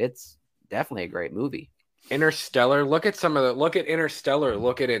space. Yeah. definitely a great movie. Interstellar. Look at Interstellar.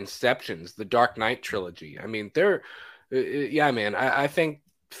 Look at Inceptions, the Dark Knight trilogy. I mean, yeah, man. I think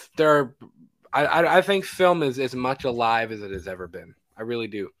there. I think film is as much alive as it has ever been. I really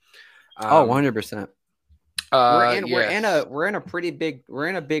do. 100%. Yes. We're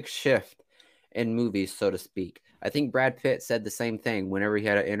in a big shift in movies, so to speak. I think Brad Pitt said the same thing whenever he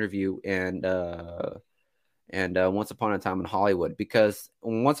had an interview and Once Upon a Time in Hollywood, because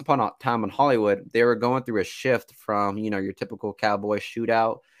Once Upon a Time in Hollywood, they were going through a shift from, your typical cowboy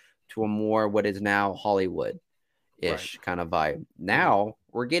shootout to a more what is now Hollywood-ish kind of vibe. Now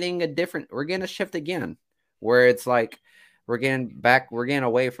we're getting a shift again, where it's like we're getting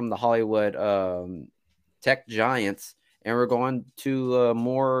away from the Hollywood tech giants, and we're going to a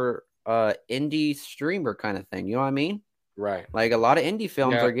more indie streamer kind of thing. You know what I mean? Right. Like a lot of indie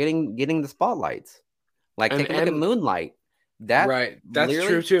films are getting the spotlights. Like take a look at Moonlight. That's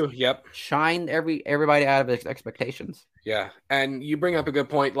true too. Yep. Shined everybody out of its expectations. Yeah, and you bring up a good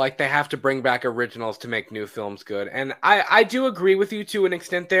point. Like they have to bring back originals to make new films good, and I do agree with you to an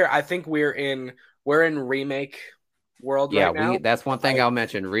extent there. I think we're in remake world right now. That's one thing I'll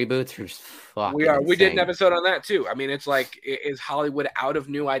mention. Reboots are fucking we did an episode on that too. I mean, it's like, is Hollywood out of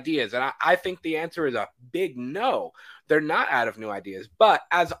new ideas? And I think the answer is a big no. They're not out of new ideas. But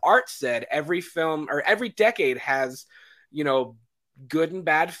as Art said, every film or every decade has, good and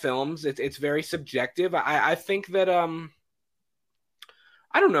bad films. It's very subjective. I think that I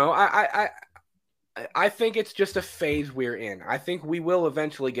don't know. I think it's just a phase we're in. I think we will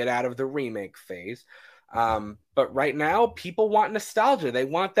eventually get out of the remake phase. But right now, people want nostalgia. They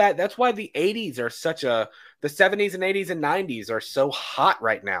want that. That's why the 80s are the 70s and 80s and 90s are so hot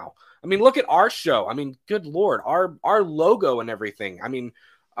right now. I mean, look at our show. I mean, good Lord, our logo and everything. I mean,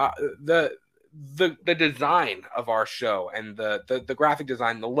 the design of our show and the graphic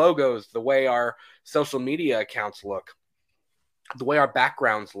design, the logos, the way our social media accounts look, the way our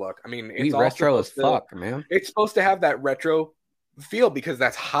backgrounds look. I mean, it's all retro as fuck, man. It's supposed to have that retro feel because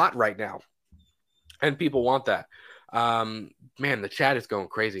that's hot right now. And people want that. Man, the chat is going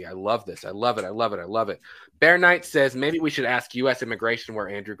crazy. I love this. I love it. Bear Knight says, maybe we should ask U.S. immigration where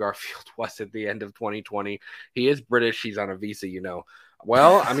Andrew Garfield was at the end of 2020. He is British. He's on a visa,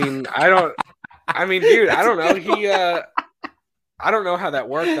 Well, I mean, dude, I don't know. I don't know how that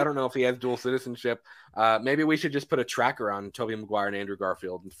works. I don't know if he has dual citizenship. Maybe we should just put a tracker on Tobey Maguire and Andrew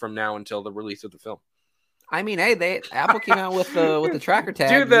Garfield from now until the release of the film. I mean, hey, Apple came out with the tracker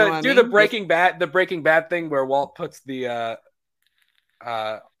tag. The Breaking Bad thing where Walt puts the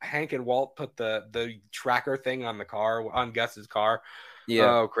Hank and Walt put the tracker thing on the car, on Gus's car.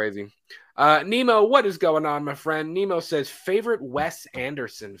 Yeah. Oh, crazy. Nemo, what is going on, my friend? Nemo says favorite Wes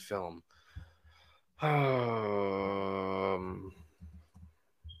Anderson film. I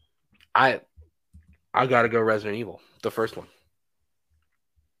gotta go Resident Evil, the first one.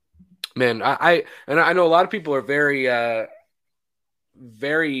 Man, I know a lot of people are very,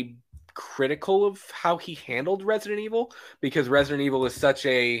 very critical of how he handled Resident Evil because Resident Evil is such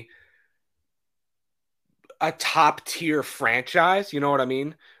a top tier franchise. You know what I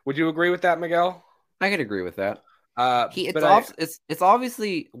mean? Would you agree with that, Miguel? I could agree with that. It's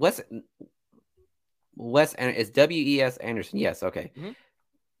obviously Wes, and it's W.E.S. Anderson. Yes, okay. Mm-hmm.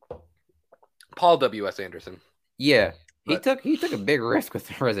 Paul W.S. Anderson. Yeah. He took a big risk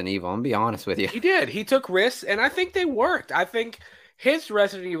with Resident Evil. I'm gonna be honest with you. He did. He took risks, and I think they worked. I think his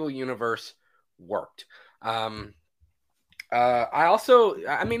Resident Evil universe worked. I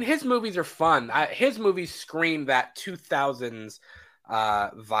mean, his movies are fun. His movies scream that 2000s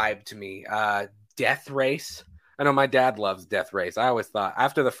vibe to me. Death Race. I know my dad loves Death Race. I always thought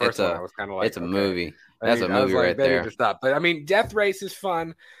after the first one, I was kind of like, it's a movie. That's a movie right there. Stop. But I mean, Death Race is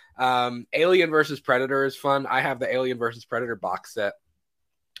fun. Alien versus Predator is fun. I have the Alien versus Predator box set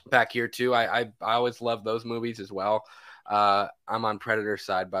back here too. I always love those movies as well. I'm on Predator's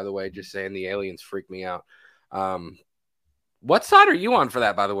side, by the way, just saying the aliens freak me out. What side are you on for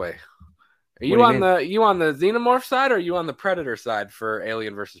that, by the way? Are you on the Xenomorph side or are you on the Predator side for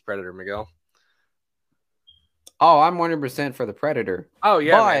Alien versus Predator, Miguel? Oh, I'm 100% for the Predator. Oh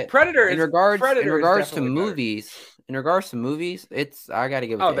yeah, Predator. In regards to movies, it's I got to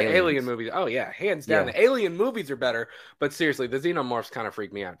give it to the Alien movies. Oh yeah, hands down, the Alien movies are better. But seriously, the Xenomorphs kind of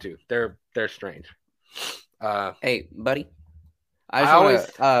freak me out too. They're strange. Hey, buddy,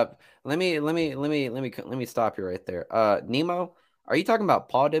 let me stop you right there. Nemo, are you talking about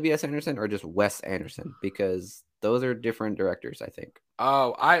Paul W.S. Anderson or just Wes Anderson? Because those are different directors, I think.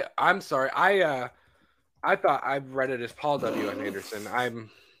 Oh, I'm sorry. I thought I read it as Paul W.S. Anderson.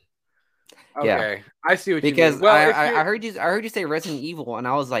 I'm okay. I see what you mean. Well, I heard you say Resident Evil, and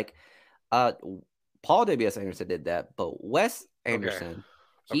I was like, Uh, Paul W.S. Anderson did that, but Wes Okay. Anderson,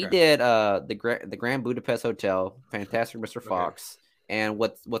 he Okay. did the Grand Budapest Hotel, Fantastic Mr. Okay. Fox, and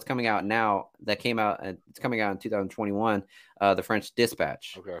what's coming out now that came out and it's coming out in 2021, The French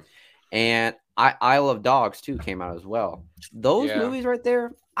Dispatch, Okay. and Isle of Dogs too came out as well. Those Yeah. movies right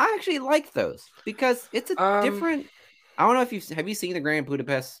there, I actually like those because it's a different. I don't know if have you seen the Grand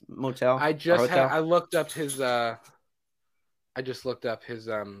Budapest Motel? I just had I looked up his I just looked up his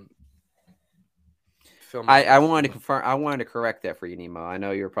film. I wanted to confirm. I wanted to correct that for you, Nemo. I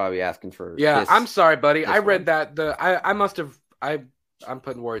know you're probably asking for. Yeah, I'm sorry, buddy. I read one. that I must have I'm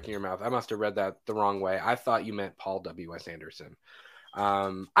putting words in your mouth. I must have read that the wrong way. I thought you meant Paul W.S. Anderson.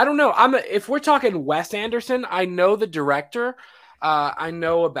 I don't know. If we're talking Wes Anderson, I know the director. I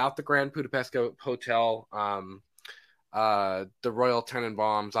know about the Grand Budapest Hotel, the Royal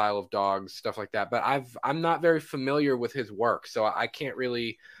Tenenbaums, Isle of Dogs, stuff like that. But I'm not very familiar with his work, so I can't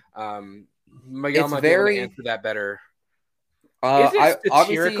really. Miguel might be able to answer that better. Is it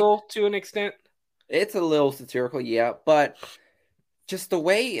satirical to an extent? It's a little satirical, yeah, but just the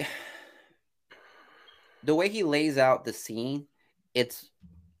way he lays out the scene, it's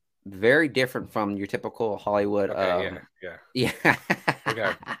very different from your typical Hollywood. Okay, yeah.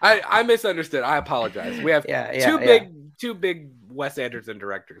 Okay, I misunderstood. I apologize. We have two big Wes Anderson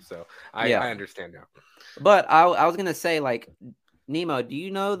directors, so I understand now. But I was gonna say, like, Nemo, do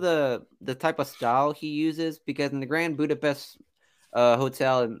you know the type of style he uses? Because in the Grand Budapest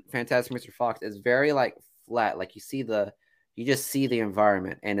Hotel and Fantastic Mr. Fox, it's very like flat. Like you just see the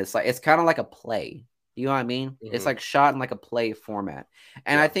environment, and it's kind of like a play. You know what I mean? Mm-hmm. It's like shot in like a play format,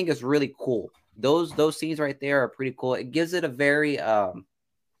 and I think it's really cool. Those scenes right there are pretty cool. It gives it a very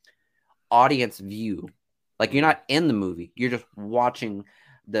audience view. Like you're not in the movie; you're just watching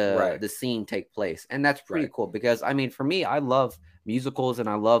the scene take place, and that's pretty cool. Because I mean, for me, I love musicals and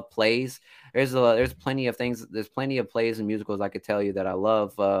I love plays. There's plenty of things. There's plenty of plays and musicals I could tell you that I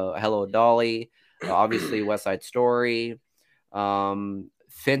love. Hello, Dolly. Obviously, West Side Story.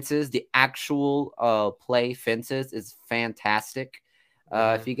 Fences, the actual play Fences is fantastic.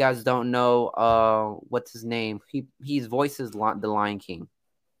 If you guys don't know, what's his name? He voices the Lion King.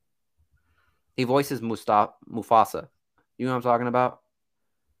 He voices Mufasa. You know what I'm talking about?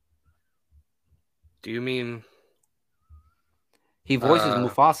 Do you mean he voices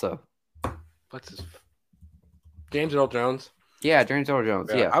Mufasa? What's his James Earl Jones? Yeah, James Earl Jones.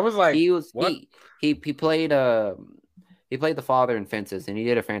 Yeah. I was like, what? He played he played the father in Fences, and he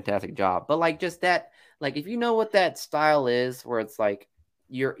did a fantastic job. But like just that, like if you know what that style is, where it's like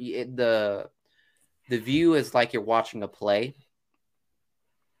the view is like you're watching a play.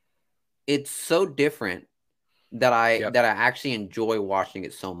 It's so different that I actually enjoy watching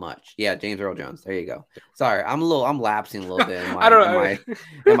it so much. Yeah, James Earl Jones. There you go. Sorry, I'm lapsing a little bit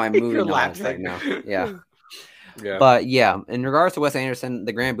in my movie knowledge right now. Yeah. Yeah. But yeah, in regards to Wes Anderson,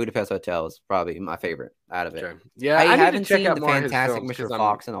 the Grand Budapest Hotel is probably my favorite out of it. Okay. Yeah, I haven't seen the Fantastic Mr.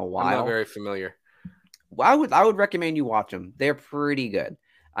 Fox in a while. I'm not very familiar. Well, I would recommend you watch them. They're pretty good,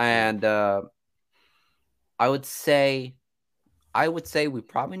 and I would say we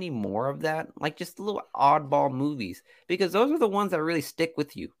probably need more of that, like just little oddball movies, because those are the ones that really stick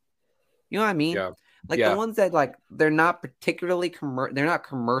with you. You know what I mean? Yeah. Like the ones that like they're not particularly they're not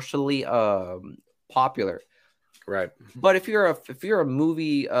commercially popular. Right. But if you're a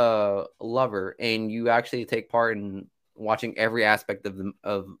movie lover and you actually take part in watching every aspect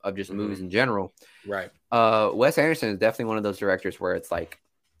of just movies in general, right? Wes Anderson is definitely one of those directors where it's like,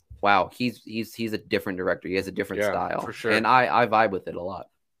 wow, he's a different director. He has a different style, for sure. And I vibe with it a lot.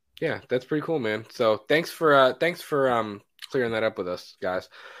 Yeah, that's pretty cool, man. So thanks for clearing that up with us, guys.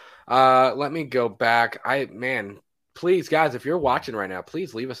 Let me go back. Please, guys, if you're watching right now,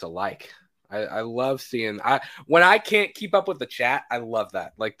 please leave us a like. I love seeing when I can't keep up with the chat. I love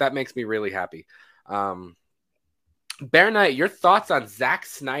that. Like that makes me really happy. Bear Knight, your thoughts on Zack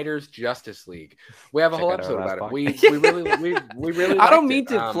Snyder's Justice League? We have a whole episode about it. We really. I don't mean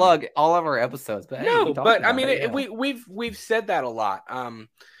to plug all of our episodes, but no, but I mean we've said that a lot. I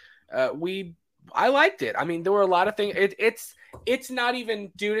liked it. I mean, there were a lot of things. It's not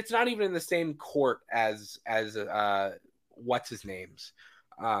even, dude. It's not even in the same court as what's his name's.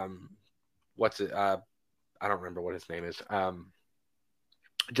 I don't remember what his name is.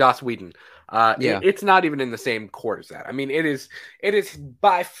 Joss Whedon. It's not even in the same court as that. I mean, it is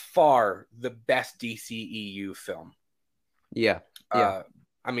by far the best DCEU film. Yeah. I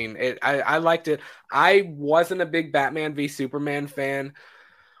mean, I liked it. I wasn't a big Batman v Superman fan.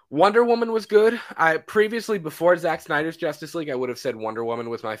 Wonder Woman was good. Before Zack Snyder's Justice League, I would have said Wonder Woman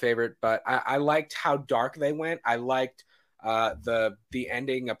was my favorite, but I liked how dark they went. I liked The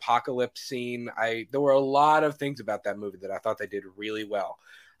ending apocalypse scene. There were a lot of things about that movie that I thought they did really well.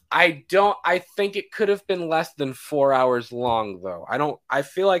 I think it could have been less than 4 hours long, though. I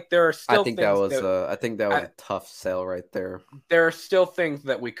feel like there are still things I think that was a tough sell right there. There are still things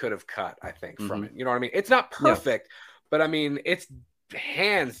that we could have cut, I think, from it. You know what I mean? It's not perfect, but I mean, it's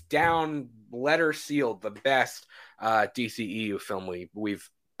hands down, letter sealed, the best DCEU film we've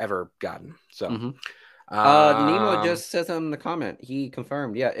ever gotten. So, Nemo just says in the comment, he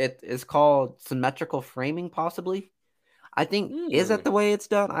confirmed. Yeah, it is called symmetrical framing, possibly. I think is that the way it's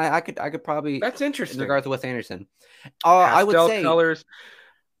done? I could probably. That's interesting. In regards to Wes Anderson, I would say colors.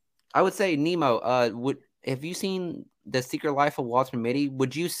 I would say Nemo. Have you seen The Secret Life of Walter Mitty?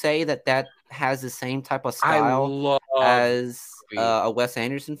 Would you say that has the same type of style as a Wes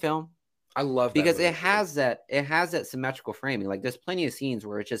Anderson film? I love that because movie. it has that symmetrical framing. Like there's plenty of scenes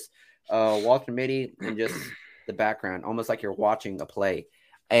where it's just Walter Mitty and just the background, almost like you're watching a play,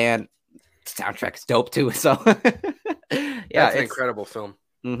 and soundtrack's dope too. So yeah, it's an incredible film.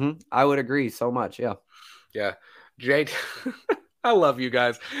 I would agree so much. Yeah. Jade, I love you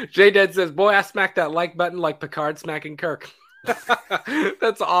guys. J Dead says, "Boy, I smacked that like button like Picard smacking Kirk."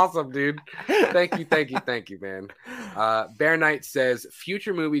 That's awesome, dude. Thank you, man. Bear Knight says,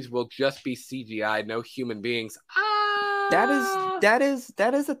 "Future movies will just be CGI, no human beings." That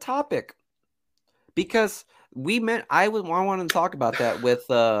is a topic because I wanted to talk about that with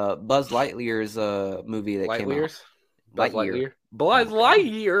Buzz Lightyear's movie that came out. Buzz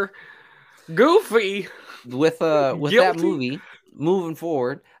Lightyear. Goofy. With that movie moving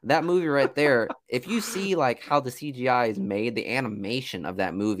forward, that movie right there, if you see like how the CGI is made, the animation of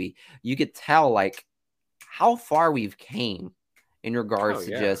that movie, you could tell like how far we've came in regards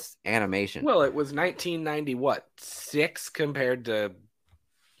to just animation. Well, it was 1996 compared to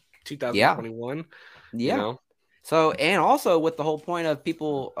 2021. Yeah. You know? So, and also with the whole point of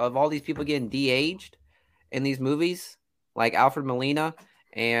all these people getting de-aged in these movies, like Alfred Molina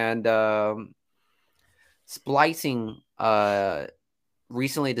and splicing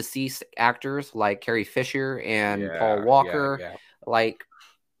recently deceased actors like Carrie Fisher and Paul Walker. Like,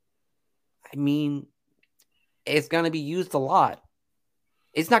 I mean, it's going to be used a lot.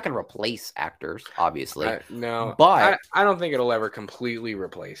 It's not going to replace actors, obviously. No, but I don't think it'll ever completely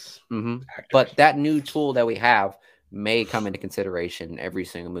replace actors. But that new tool that we have may come into consideration in every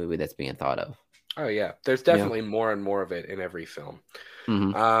single movie that's being thought of. Oh, yeah. There's definitely more and more of it in every film.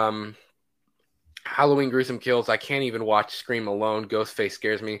 Halloween Gruesome Kills. I can't even watch Scream alone. Ghostface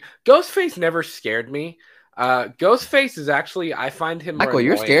scares me. Ghostface never scared me. Ghostface is actually, I find him Michael,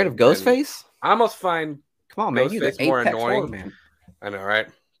 you're scared of Ghostface? I almost find Come on, man. You're the more annoying. Horror, man. I know, right?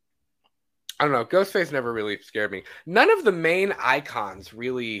 I don't know. Ghostface never really scared me. None of the main icons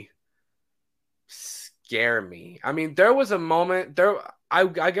really scare me. I mean, there was a moment there. I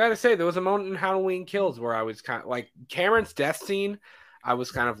gotta say, there was a moment in Halloween Kills where I was kind of like Cameron's death scene. I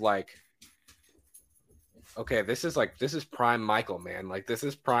was kind of like, okay, this is prime Michael, man. Like this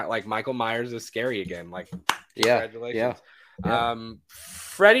is prime. Like Michael Myers is scary again. Like, congratulations. Yeah.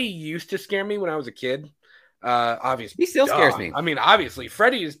 Freddy used to scare me when I was a kid. Obviously he still scares me. I mean, obviously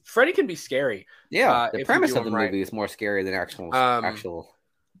Freddy can be scary. Yeah, the premise of the movie is more scary than actual. That's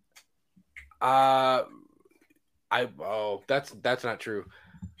not true.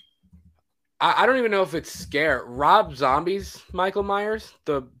 I don't even know if it's scare. Rob Zombie's Michael Myers,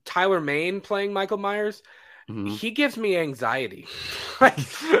 the Tyler Mane playing Michael Myers, he gives me anxiety. I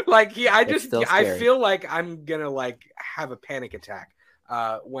feel like I'm gonna like have a panic attack.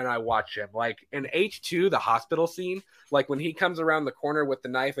 When I watch him, like in H2, the hospital scene, like when he comes around the corner with the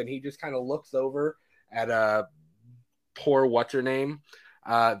knife and he just kind of looks over at poor what's her name,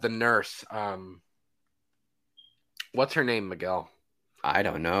 the nurse. What's her name, Miguel? I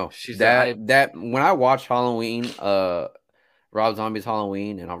don't know. She's that when I watch Halloween, Rob Zombie's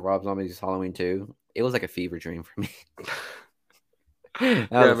Halloween and Rob Zombie's Halloween 2, it was like a fever dream for me.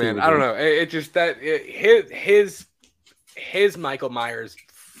 Yeah, man. I don't know. It just that his Michael Myers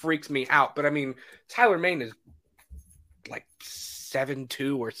freaks me out. But I mean, Tyler Mane is like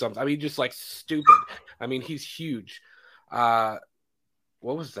 7'2" or something. I mean, just like stupid. I mean, he's huge. What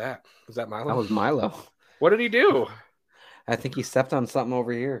was that? Was that Milo? That was Milo. What did he do? I think he stepped on something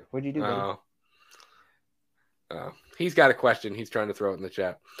over here. What did you do, buddy? He's got a question. He's trying to throw it in the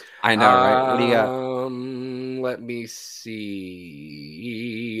chat. I know, right? What do you got? Let me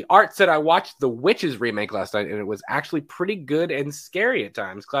see. Art said, I watched the Witches remake last night, and it was actually pretty good and scary at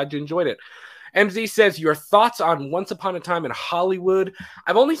times. Glad you enjoyed it. MZ says, your thoughts on Once Upon a Time in Hollywood.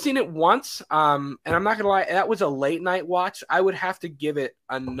 I've only seen it once, and I'm not going to lie, that was a late night watch. I would have to give it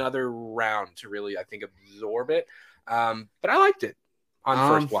another round to really, I think, absorb it. But I liked it on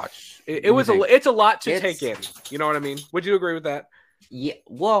first Um, watch. let It me was think. it's a lot to take It's in. You know what I mean? Would you agree with that? Yeah,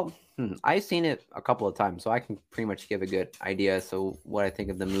 well, I've seen it a couple of times, so I can pretty much give a good idea. So what I think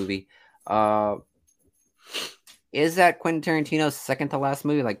of the movie. Uh, is that Quentin Tarantino's second to last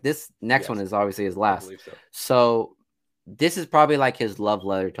movie? Like this next one Yes, is obviously his I last. believe so. So this is probably like his love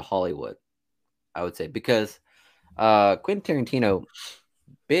letter to Hollywood, I would say, because Quentin Tarantino,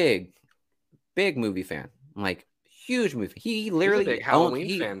 big, big movie fan, like huge movie. He He's a literally big owned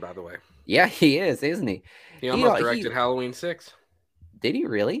Halloween fan, by the way. yeah, he is, isn't he? He He almost he directed Halloween 6. did he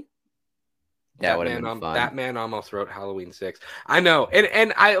really? That would have been That fun. man almost wrote Halloween 6. I know.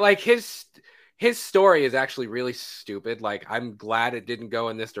 And I like his story is actually really stupid. Like I'm glad it didn't go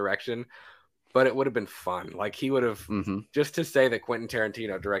in this direction, but it would have been fun. Like he would have Mm-hmm. just to say that Quentin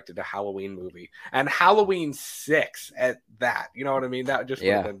Tarantino directed a Halloween movie and Halloween 6 at that. You know what I mean? That just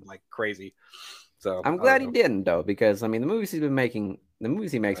would have Yeah. been like crazy. So I'm I don't glad he know. didn't though, because I mean the movies he's been making, the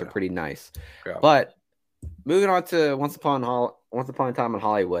movies he makes I are know. pretty nice. Yeah. But moving on to Once Upon a Time in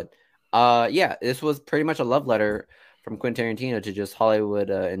Hollywood. Yeah, this was pretty much a love letter from Quentin Tarantino to just Hollywood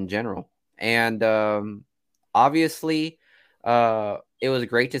in general. And obviously it was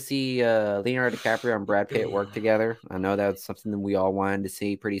great to see Leonardo DiCaprio and Brad Pitt work together. I know that's something that we all wanted to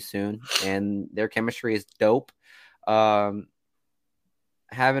see pretty soon, and their chemistry is dope. Um,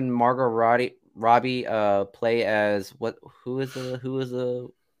 having Robbie play as who is the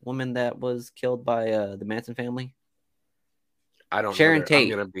woman that was killed by the Manson family? I don't know Sharon their I'm Tate.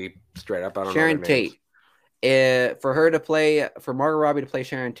 gonna be straight up. I don't know their Sharon names. Tate. For Margot Robbie to play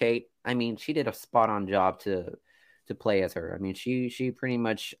Sharon Tate, I mean, she did a spot on job to play as her. I mean, she pretty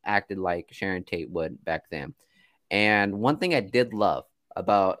much acted like Sharon Tate would back then. And one thing I did love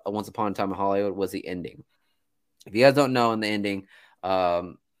about Once Upon a Time in Hollywood was the ending. If you guys don't know, in the ending,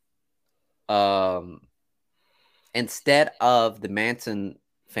 um, um, instead of the Manson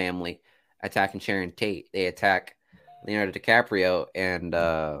family attacking Sharon Tate, they attack Leonardo DiCaprio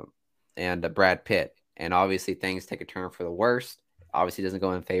and Brad Pitt, and obviously things take a turn for the worst. Obviously, doesn't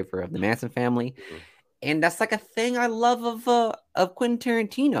go in favor of the Manson family, and that's like a thing I love of Quentin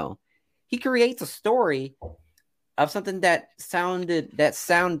Tarantino. He creates a story of something that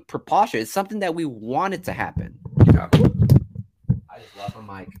sound preposterous, something that we wanted to happen. Yeah. I just love him,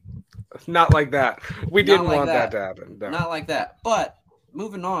 Mike. Not like that. We didn't like want that that. to happen. No. Not like that. But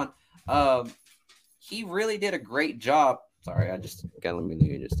moving on, he really did a great job. Sorry, I just gotta let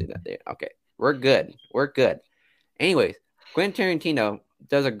me just do that there. Okay, we're good. We're good. Anyways, Quentin Tarantino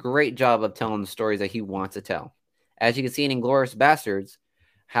does a great job of telling the stories that he wants to tell. As you can see in Inglourious Bastards,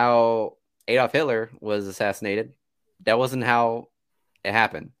 how Adolf Hitler was assassinated. That wasn't how it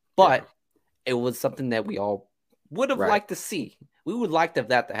happened, but it was something that we all would have liked to see. We would like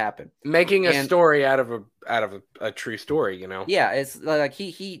that to happen. Making a story out of a true story, you know. Yeah, it's like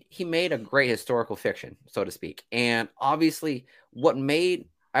he made a great historical fiction, so to speak. And obviously what made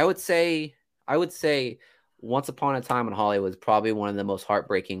I would say Once Upon a Time in Hollywood is probably one of the most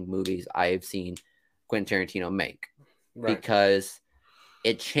heartbreaking movies I've seen Quentin Tarantino make. Right. Because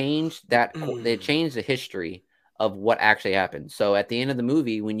it changed the history of what actually happened. So at the end of the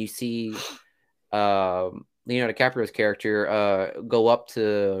movie, when you see Leonardo DiCaprio's character go up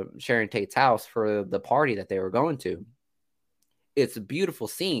to Sharon Tate's house for the party that they were going to, it's a beautiful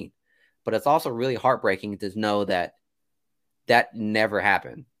scene, but it's also really heartbreaking to know that never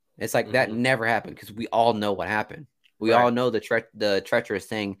happened. It's like that never happened because we all know what happened. We all know the treacherous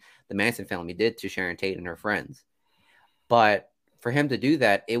thing the Manson family did to Sharon Tate and her friends. But for him to do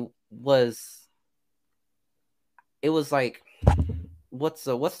that, it was like, what's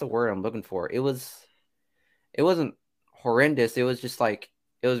the word I'm looking for? It wasn't horrendous. It was just like,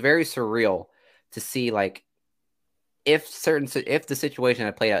 it was very surreal to see, like, if the situation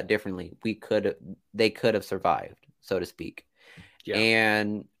had played out differently, they could have survived, so to speak. Yeah.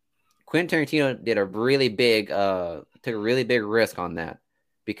 And Quentin Tarantino did a really big took a really big risk on that,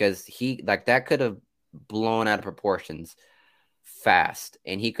 because he, like, that could have blown out of proportions fast,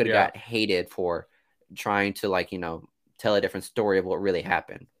 and he could have got hated for trying to, like, tell a different story of what really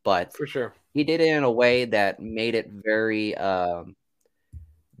happened. But for sure, he did it in a way that made it very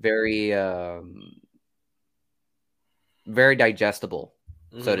very digestible,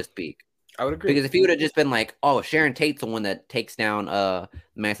 so to speak. I would agree. Because if he would have just been like, oh, Sharon Tate's the one that takes down the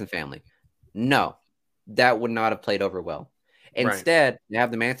Manson family, no, that would not have played over well. Instead, you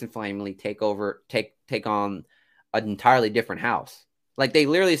have the Manson family take on an entirely different house. Like, they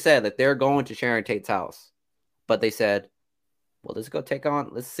literally said that they're going to Sharon Tate's house, but they said, well,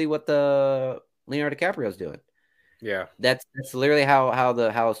 let's see what the Leonardo DiCaprio's doing. Yeah. That's literally how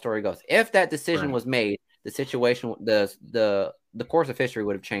the story goes. If that decision was made the situation, the course of history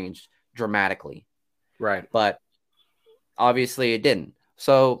would have changed dramatically. Right. But obviously it didn't.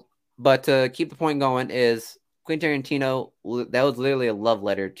 So, but to keep the point going is Quentin Tarantino, that was literally a love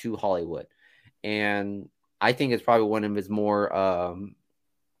letter to Hollywood. And I think it's probably one of his more,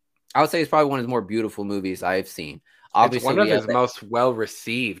 I would say it's probably one of his more beautiful movies I've seen. Obviously, it's one of his most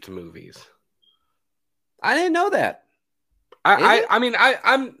well-received movies. I didn't know that. I mean,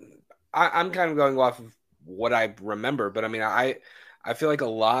 I'm kind of going off of what I remember, but I mean, I feel like a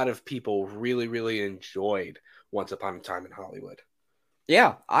lot of people really, really enjoyed Once Upon a Time in Hollywood.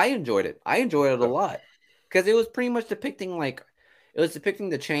 Yeah, I enjoyed it. I enjoyed it a lot because it was pretty much depicting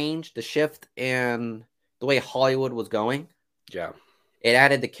the change, the shift, and the way Hollywood was going. Yeah, it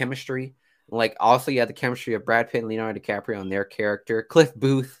added the chemistry. Like also, you had the chemistry of Brad Pitt and Leonardo DiCaprio and their character, Cliff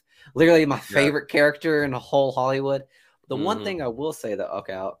Booth, literally my favorite character in the whole Hollywood. The one thing I will say that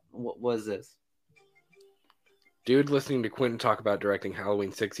what was this? Dude, listening to Quentin talk about directing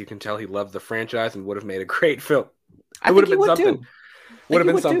Halloween 6, you can tell he loved the franchise and would have made a great film. It would have been something. Would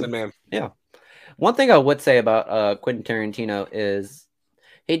have been something, man. Yeah. One thing I would say about Quentin Tarantino is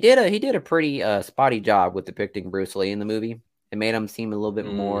he did a pretty spotty job with depicting Bruce Lee in the movie. It made him seem a little bit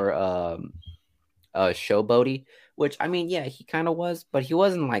more showboaty, which I mean, yeah, he kind of was, but he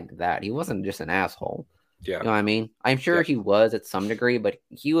wasn't like that. He wasn't just an asshole. Yeah. You know what I mean? I'm sure he was at some degree, but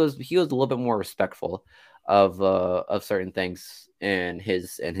he was a little bit more respectful of certain things in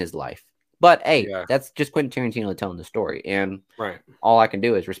his life. But hey, that's just Quentin Tarantino telling the story, and all I can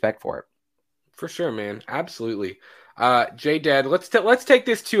do is respect for it. For sure, man. Absolutely. J Dad, let's take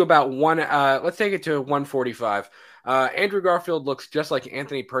this to about let's take it to 145. Andrew Garfield looks just like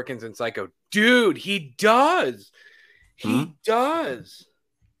Anthony Perkins in Psycho. Dude, he does. He does.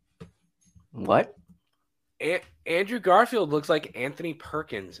 What? Andrew Garfield looks like Anthony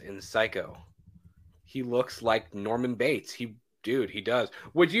Perkins in Psycho. He looks like Norman Bates. He does.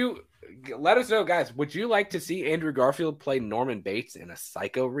 Would you let us know, guys? Would you like to see Andrew Garfield play Norman Bates in a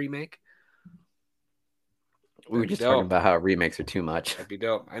Psycho remake? We were just talking about how remakes are too much. That'd be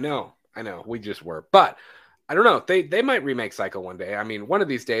dope. I know. We just were. But I don't know. They might remake Psycho one day. I mean, one of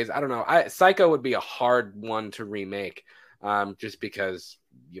these days. I don't know. Psycho would be a hard one to remake, just because,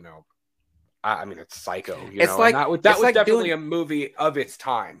 you know, I mean, it's Psycho. That was definitely a movie of its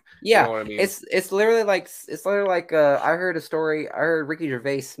time. Yeah, you know what I mean? It's literally like I heard a story. I heard Ricky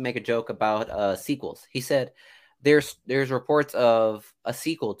Gervais make a joke about sequels. He said there's reports of a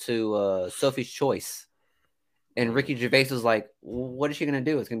sequel to Sophie's Choice. And Ricky Gervais was like, "What is she gonna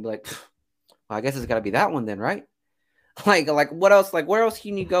do? It's gonna be like, well, I guess it's gotta be that one then, right? Like what else? Like where else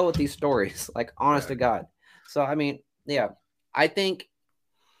can you go with these stories? Like honest to God." So I mean, yeah, I think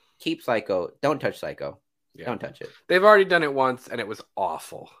keep Psycho. Don't touch Psycho. Yeah. Don't touch it. They've already done it once, and it was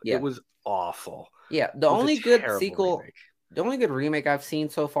awful. Yeah. It was awful. Yeah, the only good remake I've seen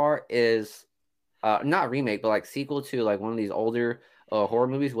so far is not remake, but like sequel to like one of these older horror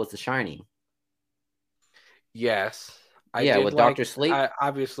movies was The Shining. Yes. With Dr. Sleep.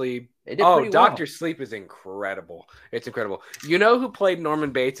 Obviously. Dr. Sleep is incredible. It's incredible. You know who played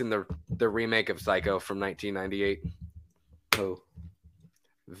Norman Bates in the remake of Psycho from 1998? Who?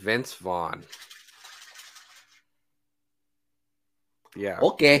 Vince Vaughn. Yeah.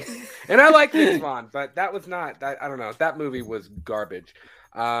 Okay. And I like Vince Vaughn, but that was not that. I don't know. That movie was garbage.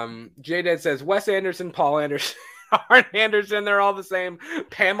 J-Dad says Wes Anderson, Paul Anderson, Arn Anderson. They're all the same.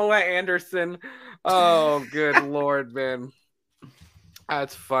 Pamela Anderson. Oh, good Lord, man.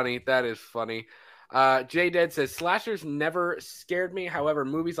 That's funny. That is funny. J-Dead says, slashers never scared me. However,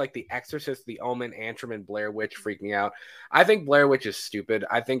 movies like The Exorcist, The Omen, Antrim, and Blair Witch freak me out. I think Blair Witch is stupid.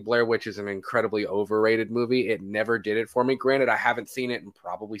 I think Blair Witch is an incredibly overrated movie. It never did it for me. Granted, I haven't seen it in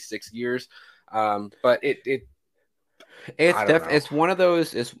probably 6 years. But it's one of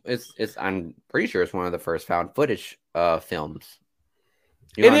those. It's I'm pretty sure it's one of the first found footage films.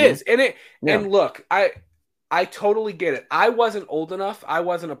 It is, and look, I totally get it. I wasn't old enough. I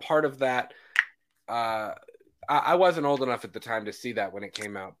wasn't a part of that. I wasn't old enough at the time to see that when it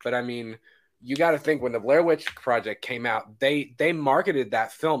came out. But I mean, you got to think when the Blair Witch Project came out, they marketed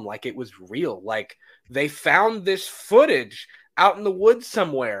that film like it was real. Like they found this footage out in the woods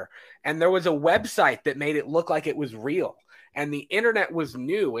somewhere, and there was a website that made it look like it was real. And the internet was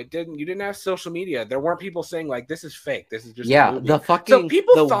new. You didn't have social media. There weren't people saying like, this is fake. This is just a movie. So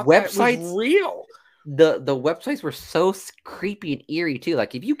people thought websites that was real. The websites were so creepy and eerie too.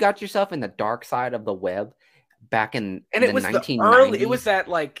 Like if you got yourself in the dark side of the web back in the 1990s, it was that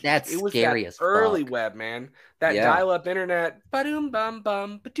like that's scary as early fuck. web, man. That dial-up internet. Ba-doom bum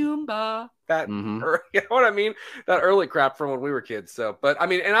bum ba-doom ba. that, Mm-hmm. you know what I mean? That early crap from when we were kids. So, but I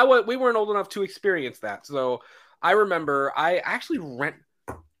mean, and we weren't old enough to experience that. So I remember I actually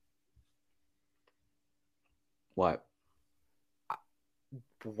What?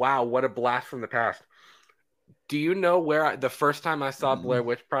 wow, what a blast from the past. Do you know where the first time I saw Blair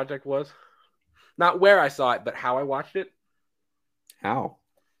Witch Project was? Not where I saw it, but how I watched it. How?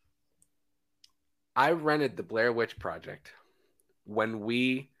 I rented the Blair Witch Project when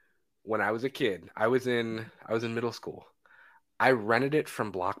I was a kid. I was in middle school. I rented it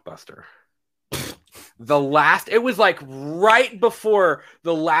from Blockbuster. It was like right before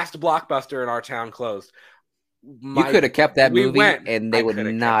the last Blockbuster in our town closed. You could have kept that movie, and they would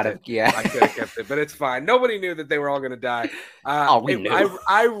not have. Yeah, I could have kept it, but it's fine. Nobody knew that they were all going to die. We knew.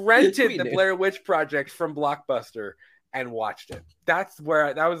 I rented the Blair Witch Project from Blockbuster and watched it. That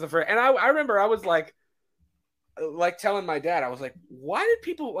was the first. And I remember I was like telling my dad, I was like, why did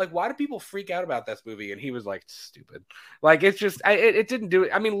people freak out about this movie? And he was like, stupid. Like, it's just, it didn't do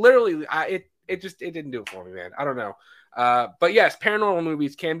it. I mean, literally, it didn't do it for me, man. I don't know. But yes, paranormal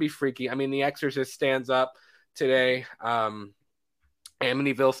movies can be freaky. I mean, The Exorcist stands up today.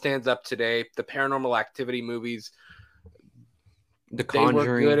 Amityville stands up today. The Paranormal Activity movies, The Conjuring, they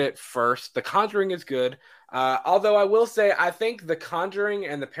were good at first. The Conjuring is good. Although I will say, I think The Conjuring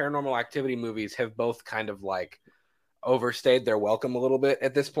and the Paranormal Activity movies have both kind of like overstayed their welcome a little bit.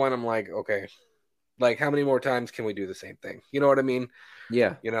 At this point, I'm like, okay, like how many more times can we do the same thing? You know what I mean?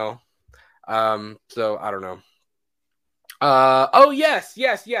 Yeah. You know? So I don't know. Oh yes.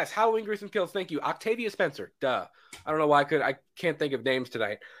 Halloween Gruesome Kills. Thank you. Octavia Spencer. Duh. I don't know why I can't think of names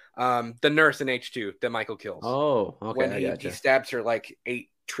tonight. The nurse in H2 that Michael kills. Oh, okay. When he stabs her like 8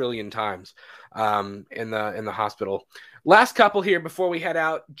 trillion times in the hospital. Last couple here before we head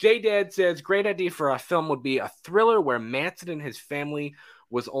out. J-Dad says, great idea for a film would be a thriller where Manson and his family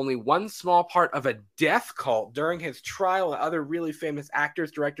was only one small part of a death cult during his trial, and other really famous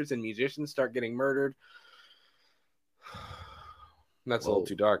actors, directors, and musicians start getting murdered. That's a little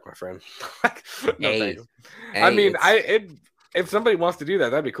too dark, my friend. No, thanks. I mean, if somebody wants to do that,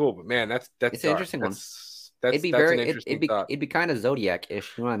 that'd be cool. But man, that's it's an interesting one. It'd be kind of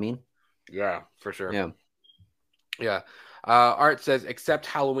Zodiac-ish. You know what I mean? Yeah, for sure. Yeah. Art says, except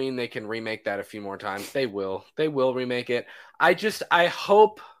Halloween, they can remake that a few more times. They will remake it. I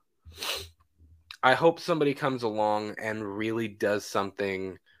hope somebody comes along and really does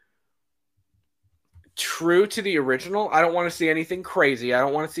something true to the original. I don't want to see anything crazy. I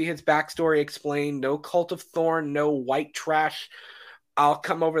don't want to see his backstory explained. No Cult of Thorn, no white trash. I'll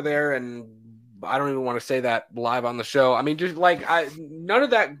come over there and I don't even want to say that live on the show. I mean, just like none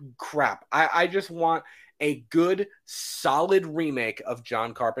of that crap. I just want a good, solid remake of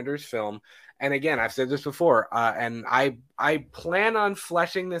John Carpenter's film. And again, I've said this before, and I plan on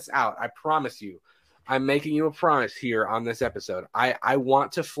fleshing this out. I promise you. I'm making you a promise here on this episode. I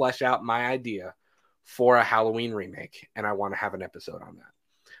want to flesh out my idea for a Halloween remake, and I want to have an episode on that.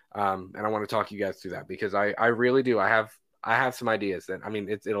 And I want to talk you guys through that because I really do. I have some ideas that, I mean,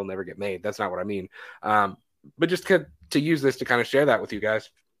 it'll never get made. That's not what I mean. But just to use this to kind of share that with you guys,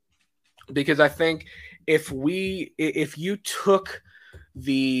 because I think if you took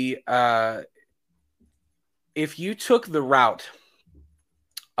the route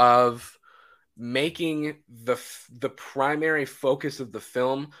of making the primary focus of the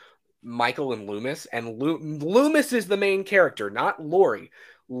film Michael and Loomis, and Loomis is the main character, not Laurie.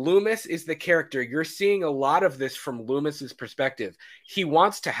 Loomis is the character. You're seeing a lot of this from Loomis's perspective. He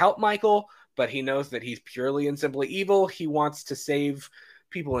wants to help Michael, but he knows that he's purely and simply evil. He wants to save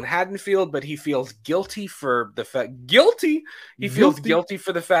people in Haddonfield, but he feels guilty for the fact feels guilty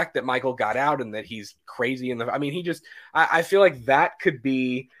for the fact that Michael got out and that he's crazy. I feel like that could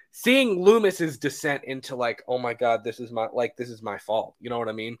be seeing Loomis's descent into like, oh my God, this is my fault. You know what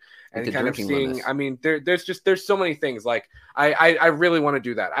I mean? And kind of seeing, Loomis. I mean, there's so many things. Like I really want to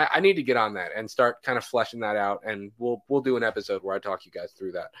do that. I need to get on that and start kind of fleshing that out. And we'll do an episode where I talk you guys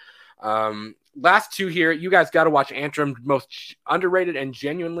through that. Last two here, you guys got to watch Antrim, most underrated and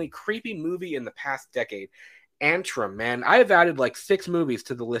genuinely creepy movie in the past decade. Antrim, man, I have added like 6 movies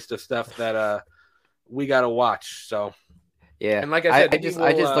to the list of stuff that we got to watch. So yeah, and like I said, I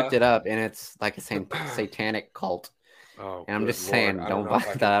just looked it up, and it's like a satanic cult. Oh, and I'm just saying, don't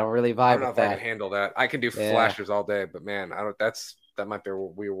vibe that. I don't really vibe with that. I can handle that. I can do flashes all day, but man, I don't. That might be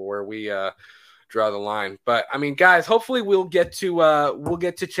where we draw the line. But I mean, guys, hopefully we'll get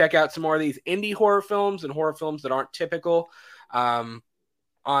to check out some more of these indie horror films and horror films that aren't typical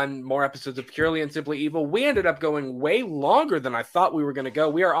on more episodes of Purely and Simply Evil. We ended up going way longer than I thought we were going to go.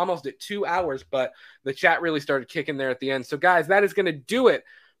 We are almost at 2 hours, but the chat really started kicking there at the end. So guys, that is going to do it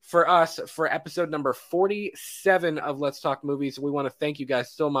for us for episode number 47 of Let's Talk Movies. We want to thank you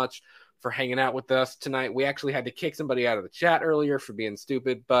guys so much for hanging out with us tonight. We actually had to kick somebody out of the chat earlier for being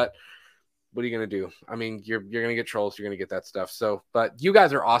stupid, but what are you going to do? I mean, you're going to get trolls. You're going to get that stuff. So, but you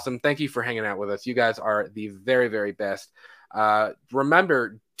guys are awesome. Thank you for hanging out with us. You guys are the very, very best.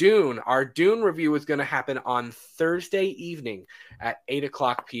 Remember, our Dune review is going to happen on Thursday evening at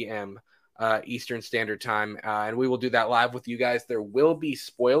 8:00 p.m. Eastern Standard Time. And we will do that live with you guys. There will be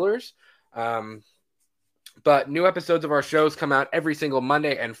spoilers. But new episodes of our shows come out every single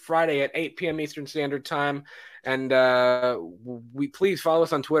Monday and Friday at 8 p.m. Eastern Standard Time. And we please follow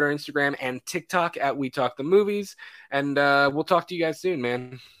us on Twitter, Instagram, and TikTok at We Talk the Movies. And we'll talk to you guys soon,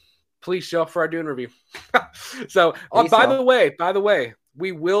 man. Please show up for our Dune review. So, by the way,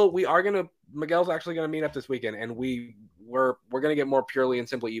 Miguel's actually gonna meet up this weekend, and we're gonna get more Purely and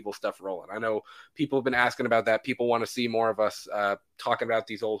Simply Evil stuff rolling. I know people have been asking about that. People want to see more of us talking about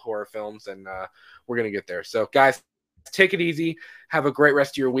these old horror films, and we're gonna get there. So, guys, take it easy. Have a great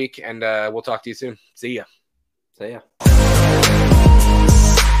rest of your week, and we'll talk to you soon. See ya.